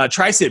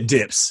 tricep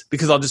dips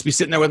because I'll just be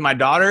sitting there with my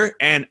daughter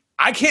and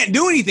I can't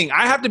do anything.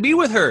 I have to be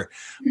with her.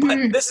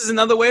 But this is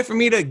another way for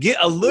me to get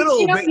a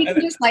little bit. You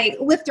can just like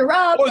lift her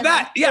up. Or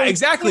that. Yeah,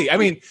 exactly. I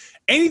mean,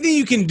 anything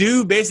you can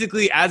do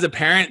basically as a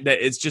parent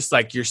that it's just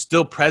like you're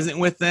still present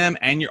with them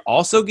and you're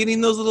also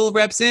getting those little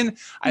reps in,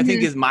 I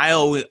think is my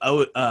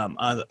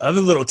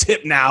other little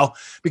tip now,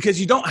 because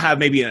you don't have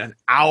maybe an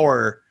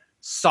hour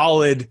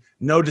solid,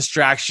 no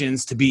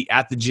distractions to be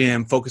at the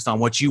gym, focused on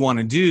what you want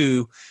to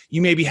do.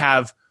 You maybe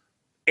have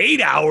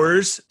 8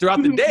 hours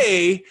throughout the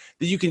day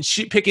that you can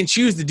pick and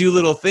choose to do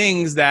little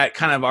things that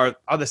kind of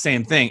are the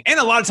same thing. And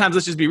a lot of times,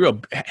 let's just be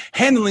real,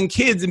 handling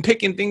kids and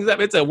picking things up,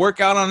 it's a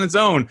workout on its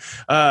own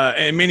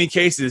in many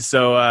cases.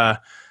 So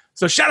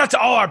shout out to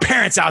all our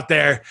parents out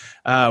there.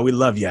 We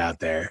love you out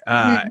there.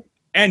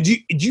 And do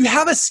you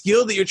have a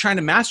skill that you're trying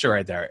to master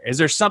right there? Is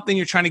there something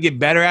you're trying to get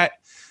better at,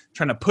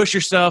 trying to push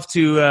yourself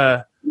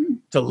to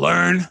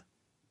learn?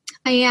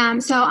 I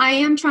am. So I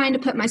am trying to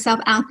put myself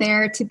out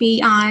there to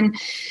be on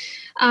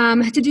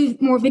to do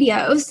more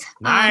videos.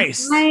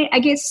 Nice. I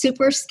get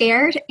super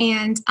scared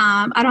and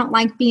I don't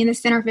like being the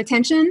center of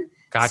attention.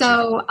 Gotcha.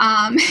 So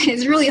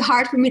it's really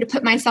hard for me to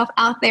put myself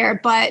out there.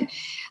 But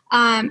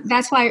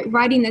that's why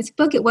writing this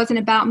book, it wasn't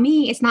about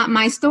me. It's not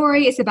my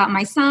story. It's about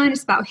my son.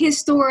 It's about his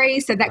story.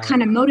 So that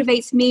kind of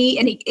motivates me.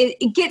 And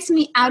it gets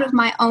me out of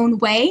my own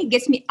way. It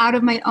gets me out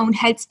of my own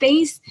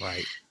headspace.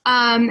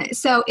 Right.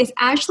 So it's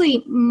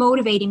actually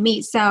motivating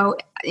me. So,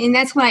 and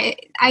that's why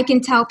I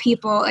can tell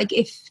people, like,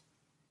 if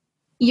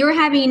you're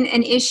having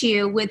an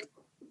issue with,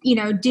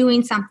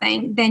 doing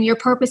something, then your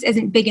purpose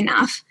isn't big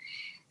enough.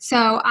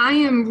 So I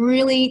am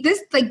really,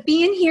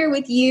 being here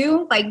with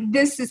you,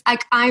 this is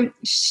like, I'm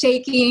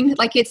shaking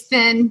like it's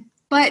been,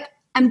 but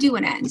I'm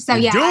doing it. So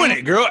You're doing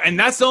it, girl. And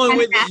that's the only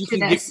way that you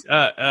can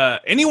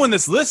get, anyone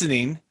that's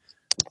listening,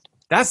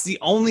 that's the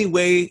only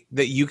way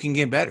that you can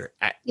get better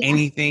at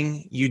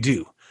anything you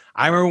do.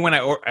 I remember when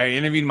I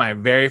interviewed my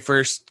very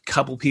first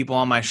couple people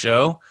on my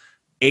show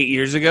 8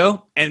 years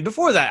ago. And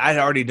before that, I'd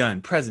already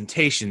done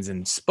presentations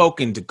and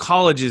spoken to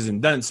colleges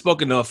and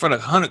spoken to in front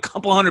of a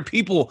couple hundred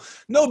people.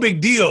 No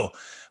big deal.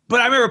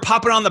 But I remember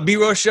popping on the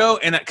B-Roll show,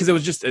 and because it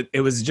was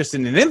just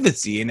in an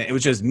infancy, and it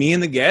was just me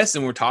and the guests,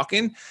 and we're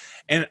talking,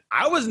 and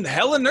I was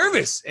hella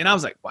nervous. And I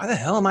was like, why the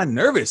hell am I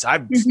nervous?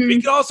 I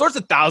speak to all sorts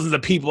of thousands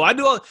of people.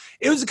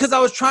 It was because I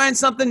was trying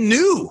something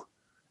new.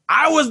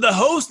 I was the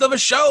host of a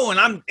show and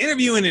I'm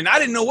interviewing and I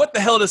didn't know what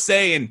the hell to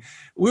say. And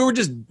we were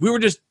just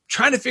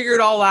trying to figure it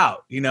all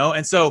out,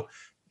 And so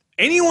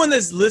anyone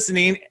that's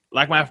listening,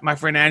 like my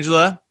friend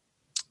Angela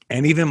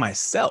and even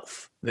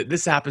myself, that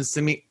this happens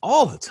to me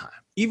all the time,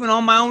 even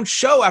on my own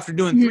show after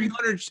doing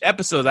 300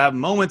 episodes, I have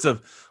moments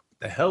of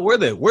the hell,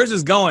 where's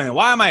this going? And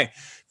why am I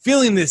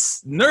feeling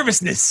this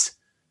nervousness?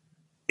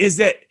 Is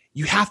that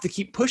you have to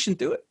keep pushing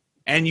through it.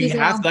 And you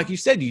have to, like you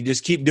said, you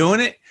just keep doing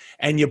it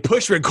and you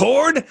push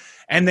record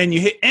and then you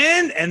hit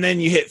end and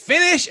then you hit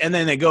finish and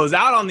then it goes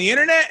out on the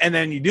internet and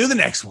then you do the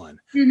next one.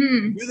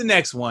 Do the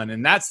next one.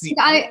 And that's the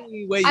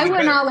only way you I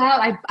went all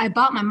out. I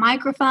bought my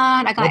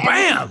microphone. I got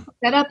everything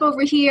set up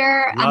over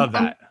here. Love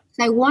that.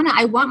 I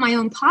want my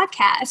own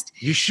podcast.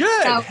 You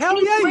should. So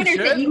Hell yeah, you should.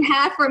 That you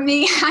have for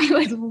me, I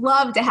would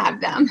love to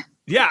have them.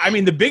 Yeah. I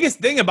mean, the biggest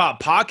thing about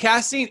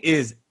podcasting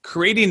is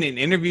creating an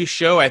interview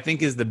show, I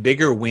think, is the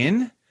bigger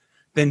win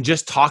than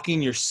just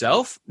talking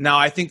yourself. Now,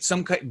 I think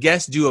some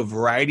guests do a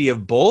variety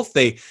of both.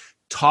 They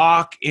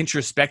talk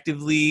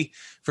introspectively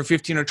for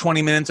 15 or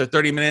 20 minutes or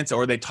 30 minutes,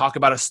 or they talk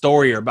about a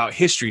story or about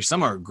history.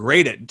 Some are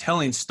great at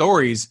telling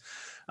stories.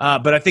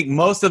 But I think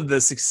most of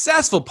the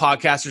successful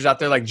podcasters out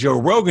there, like Joe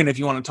Rogan, if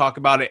you want to talk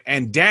about it,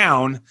 and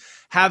Down,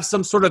 have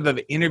some sort of an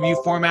interview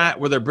format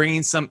where they're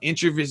bringing some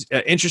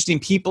interesting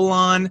people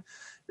on.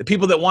 The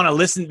people that want to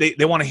listen,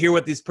 they want to hear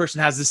what this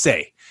person has to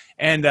say.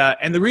 And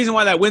the reason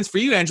why that wins for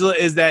you, Angela,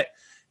 is that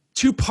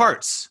 2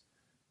 parts.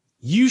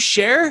 You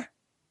share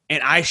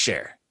and I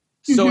share.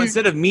 So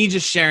instead of me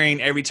just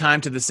sharing every time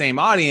to the same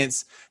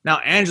audience, now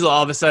Angela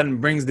all of a sudden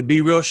brings the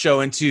Be Real show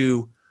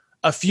into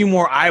a few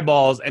more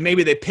eyeballs, and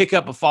maybe they pick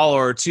up a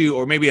follower or 2,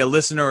 or maybe a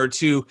listener or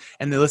 2,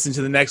 and they listen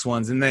to the next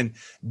ones. And then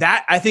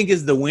that, I think,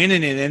 is the win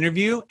in an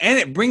interview, and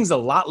it brings a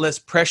lot less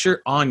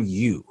pressure on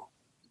you.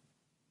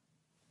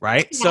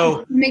 Right. Yeah, so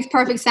it makes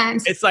perfect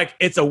sense. It's like,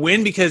 it's a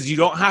win because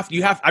I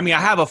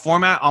have a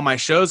format on my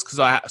shows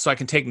so I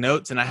can take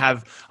notes and I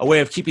have a way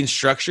of keeping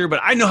structure,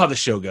 but I know how the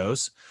show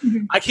goes.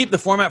 I keep the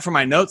format for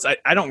my notes.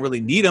 I don't really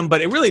need them,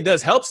 but it really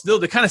does help still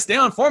to kind of stay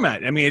on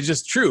format. I mean, it's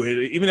just true.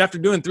 Even after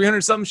doing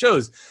 300 something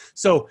shows.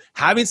 So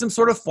having some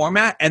sort of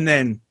format, and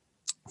then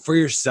for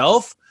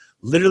yourself,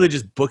 literally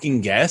just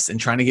booking guests and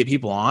trying to get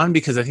people on,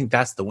 because I think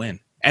that's the win.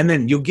 And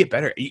then you'll get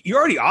better. You're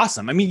already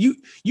awesome. I mean,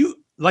 you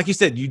like you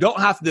said, you don't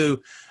have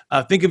to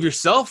think of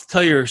yourself,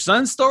 tell your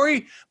son's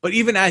story, but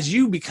even as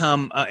you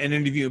become an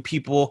interviewing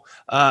people,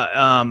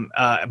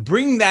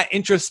 bring that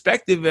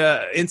introspective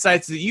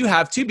insights that you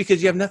have too,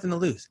 because you have nothing to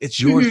lose. It's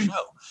your show.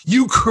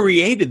 You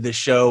created the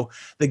show.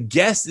 The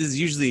guest is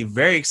usually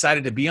very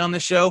excited to be on the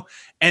show,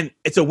 and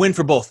it's a win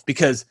for both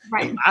because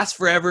it lasts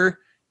forever.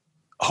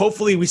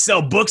 Hopefully we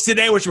sell books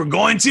today, which we're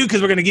going to,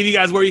 because we're going to give you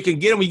guys where you can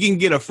get them. You can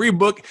get a free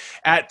book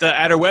at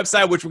our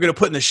website, which we're going to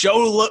put in the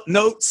show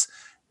notes.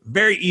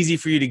 Very easy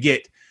for you to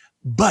get.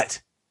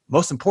 But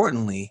most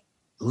importantly,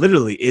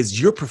 literally,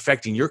 is you're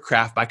perfecting your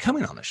craft by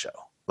coming on the show.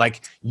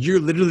 Like, you're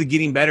literally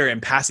getting better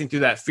and passing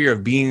through that fear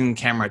of being in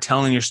camera,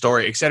 telling your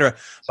story, etc.,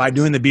 by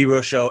doing the Be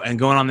Real show and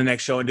going on the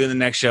next show and doing the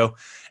next show.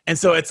 And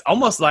so it's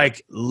almost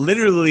like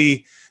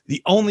literally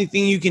the only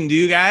thing you can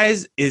do,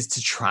 guys, is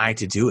to try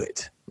to do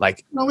it.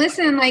 Like, well,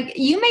 listen, like,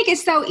 you make it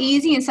so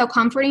easy and so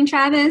comforting,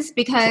 Travis,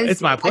 because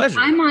it's my pleasure.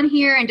 Like, I'm on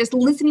here and just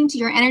listening to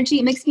your energy.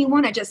 It makes me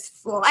want to just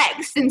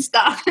flex and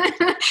stuff.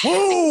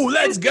 Oh,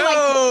 let's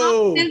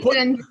go.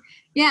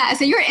 Yeah,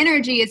 so your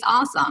energy is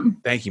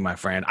awesome. Thank you, my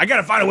friend. I got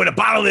to find a way to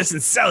bottle this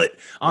and sell it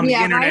on the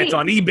internet,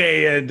 on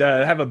eBay, and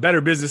have a better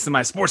business than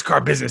my sports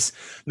car business.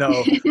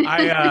 No,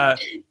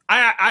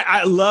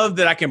 I love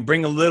that I can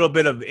bring a little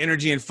bit of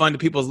energy and fun to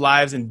people's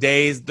lives and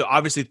days,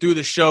 obviously through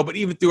the show, but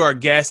even through our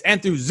guests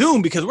and through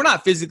Zoom, because we're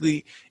not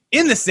physically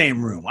in the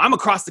same room. I'm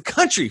across the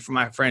country from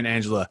my friend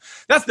Angela.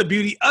 That's the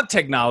beauty of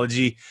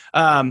technology.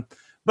 But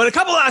a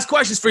couple last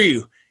questions for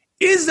you.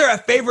 Is there a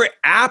favorite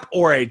app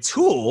or a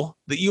tool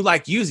that you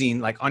like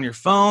using, like on your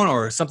phone,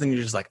 or something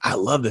you're just like, I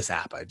love this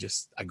app. I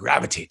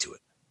gravitate to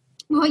it.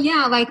 Well,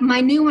 yeah, like my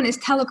new one is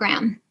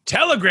Telegram.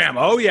 Telegram.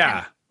 Oh,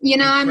 yeah. You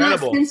know,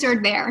 incredible. I'm not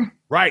censored there.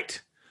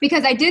 Right.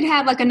 Because I did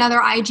have like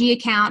another IG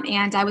account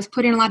and I was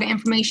putting a lot of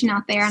information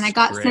out there and I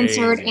got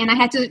censored and I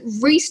had to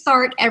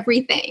restart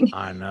everything.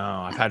 I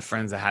know. I've had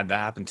friends that had that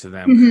happen to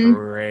them.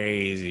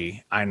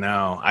 Crazy. I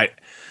know.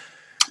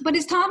 But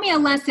it's taught me a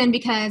lesson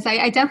because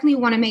I definitely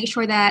want to make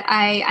sure that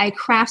I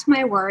craft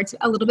my words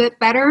a little bit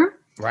better.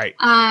 Right.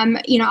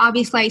 You know,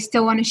 obviously I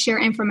still want to share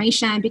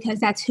information because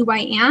that's who I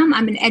am.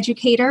 I'm an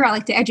educator. I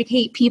like to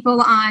educate people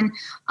on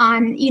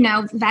you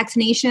know,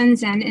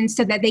 vaccinations and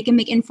so that they can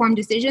make informed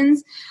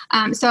decisions.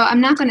 So I'm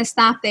not going to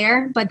stop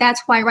there, but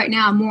that's why right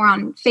now I'm more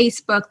on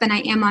Facebook than I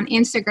am on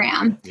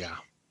Instagram. Yeah.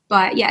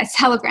 But yeah,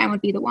 Telegram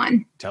would be the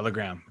one.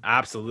 Telegram.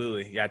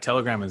 Absolutely. Yeah.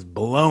 Telegram is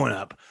blowing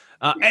up.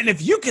 And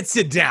if you could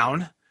sit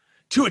down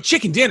to a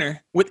chicken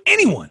dinner with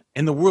anyone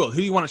in the world, who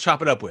do you want to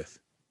chop it up with?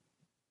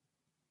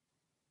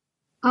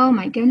 Oh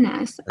my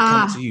goodness. They're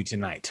coming to you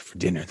tonight for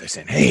dinner. They're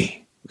saying,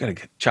 hey, we got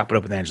to chop it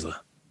up with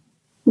Angela.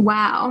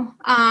 Wow.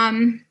 I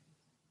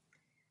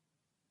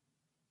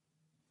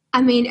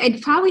mean,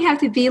 it'd probably have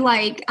to be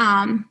like,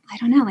 I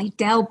don't know, like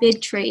Del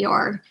Bigtree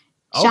or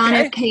John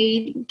F.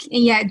 K.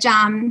 Yeah,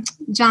 John,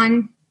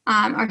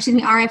 or excuse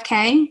me,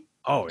 RFK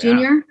Jr. Yeah. Oh,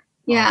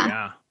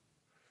 yeah.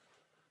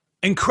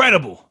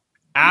 Incredible.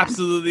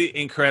 Absolutely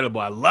incredible.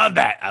 I love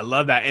that.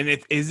 And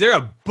is there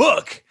a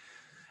book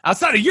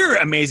outside of your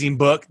amazing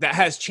book that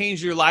has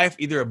changed your life,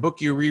 either a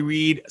book you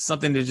reread,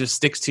 something that just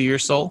sticks to your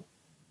soul?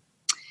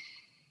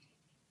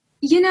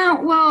 You know,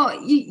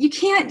 well, you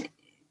can't,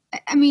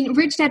 I mean,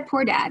 Rich Dad,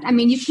 Poor Dad. I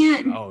mean, you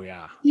can't. Oh,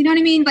 yeah. You know what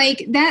I mean?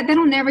 Like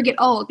that'll never get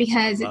old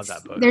because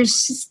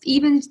there's just,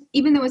 even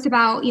though it's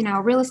about, you know,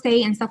 real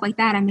estate and stuff like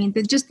that. I mean,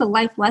 there's just the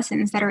life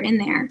lessons that are in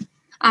there.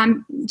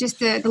 Just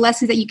the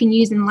lessons that you can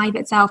use in life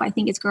itself, I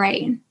think is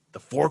great. The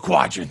 4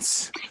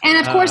 quadrants. And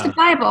of course, the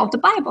Bible.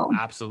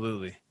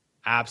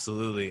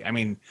 Absolutely. I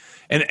mean,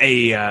 and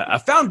a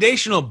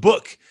foundational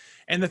book.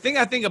 And the thing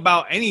I think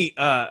about any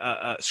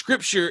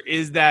scripture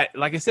is that,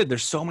 like I said,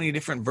 there's so many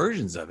different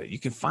versions of it. You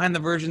can find the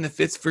version that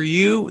fits for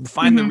you,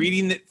 find the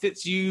reading that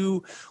fits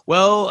you.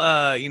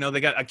 Well, you know,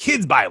 they got a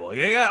kid's Bible.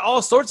 They got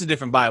all sorts of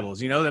different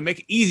Bibles, you know, that make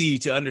it easy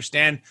to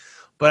understand.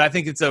 But I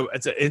think it's an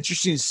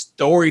interesting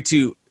story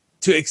to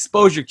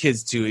expose your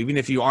kids to, even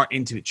if you aren't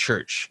into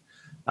church,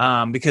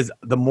 because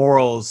the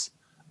morals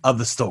of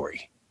the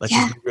story, let's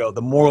just be real,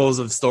 the morals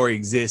of the story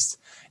exist.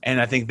 And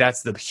I think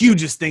that's the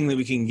hugest thing that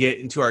we can get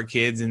into our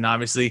kids. And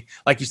obviously,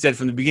 like you said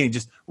from the beginning,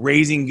 just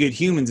raising good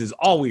humans is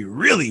all we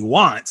really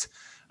want.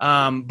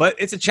 But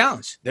it's a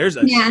challenge. There's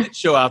a shit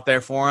show out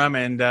there for them.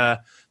 And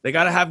they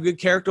got to have good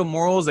character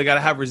morals. They got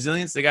to have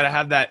resilience. They got to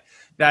have that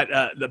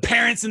the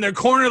parents in their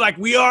corner like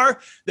we are,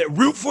 that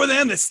root for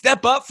them, that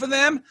step up for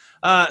them.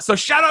 So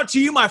shout out to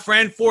you, my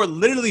friend, for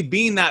literally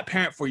being that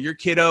parent for your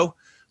kiddo,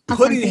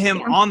 putting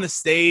him on the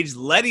stage,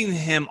 letting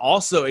him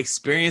also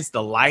experience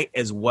the light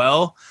as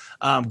well,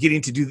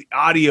 getting to do the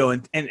audio.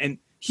 And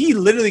he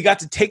literally got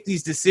to take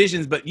these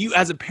decisions, but you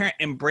as a parent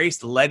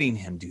embraced letting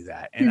him do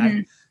that. And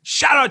I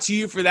shout out to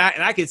you for that.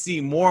 And I could see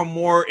more and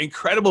more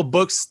incredible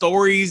books,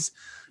 stories,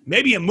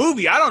 maybe a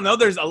movie. I don't know.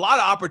 There's a lot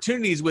of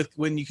opportunities with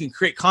when you can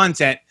create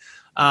content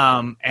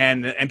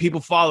and people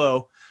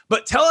follow.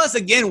 But tell us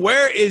again,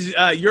 where is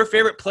your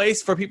favorite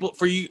place for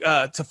you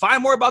to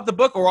find more about the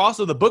book, or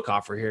also the book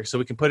offer here, so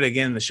we can put it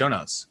again in the show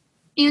notes?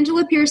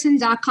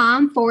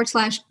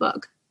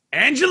 AngelaPearson.com/book.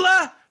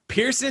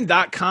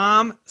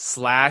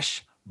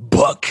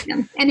 AngelaPearson.com/book.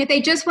 Yeah. And if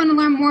they just want to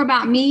learn more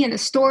about me and the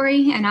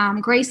story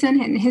and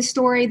Grayson and his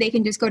story, they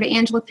can just go to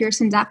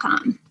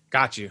AngelaPearson.com.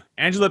 Got you.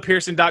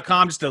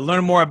 AngelaPearson.com just to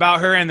learn more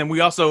about her. And then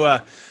we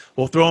also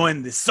we'll throw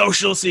in the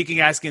social so you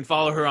guys can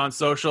follow her on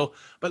social.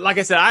 But like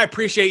I said, I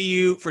appreciate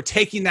you for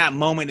taking that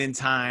moment in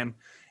time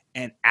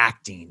and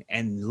acting,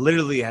 and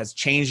literally has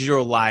changed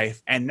your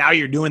life. And now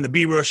you're doing the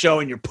Be Real Show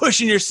and you're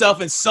pushing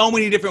yourself in so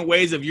many different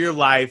ways of your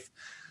life.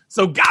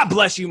 So God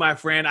bless you, my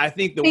friend. I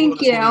think the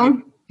world is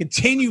going to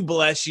continue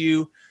bless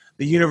you.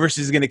 The universe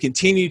is going to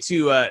continue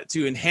to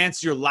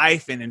enhance your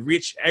life and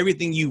enrich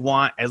everything you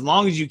want as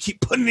long as you keep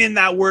putting in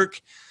that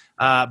work.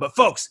 But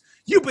folks,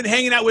 you've been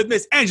hanging out with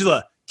Miss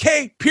Angela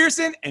K.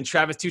 Pearson and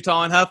Travis Too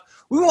Tall and Huff.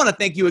 We want to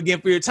thank you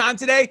again for your time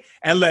today,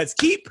 and let's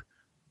keep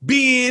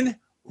being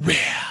real.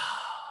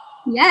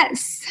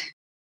 Yes.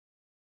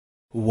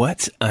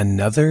 What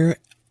another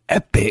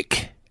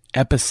epic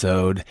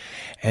episode.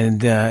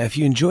 And if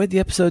you enjoyed the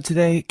episode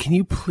today, can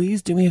you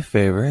please do me a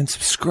favor and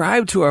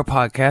subscribe to our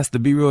podcast, The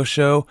Be Real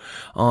Show,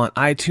 on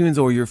iTunes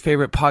or your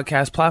favorite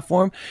podcast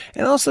platform.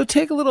 And also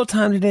take a little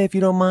time today, if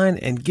you don't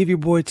mind, and give your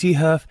boy T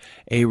Huff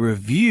a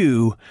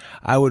review.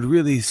 I would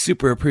really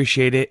super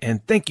appreciate it.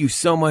 And thank you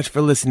so much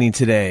for listening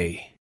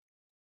today.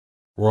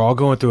 We're all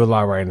going through a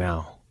lot right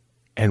now.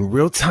 And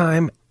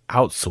Real-Time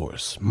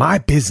Outsource, my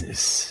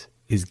business,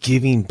 is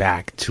giving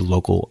back to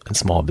local and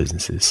small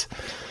businesses.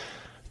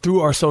 Through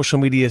our social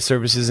media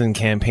services and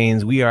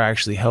campaigns, we are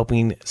actually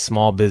helping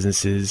small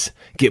businesses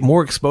get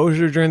more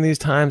exposure during these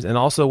times, and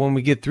also when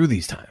we get through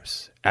these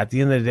times. At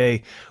the end of the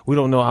day, we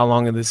don't know how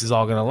long this is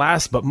all going to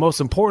last, but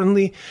most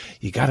importantly,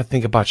 you got to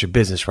think about your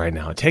business right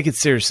now and take it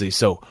seriously.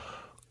 So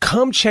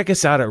come check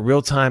us out at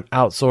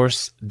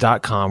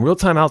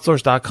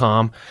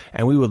realtimeoutsource.com,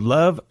 and we would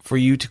love for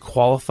you to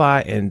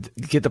qualify and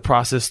get the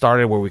process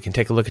started where we can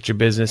take a look at your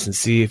business and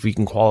see if we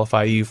can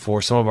qualify you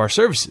for some of our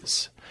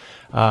services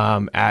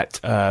at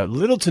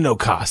little to no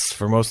cost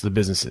for most of the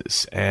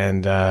businesses.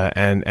 And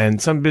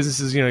some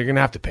businesses, you're going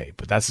to have to pay,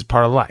 but that's just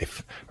part of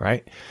life,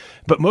 right?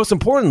 But most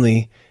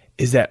importantly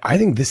is that I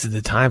think this is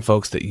the time,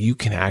 folks, that you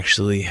can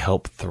actually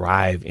help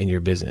thrive in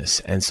your business.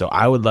 And so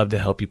I would love to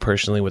help you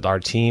personally with our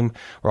team.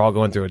 We're all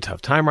going through a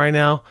tough time right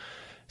now.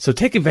 So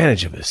take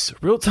advantage of us.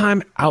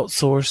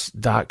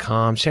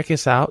 Realtimeoutsource.com. Check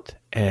us out.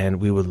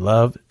 And we would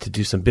love to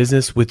do some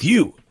business with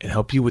you and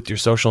help you with your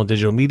social and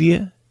digital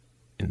media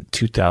in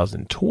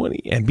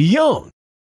 2020 and beyond.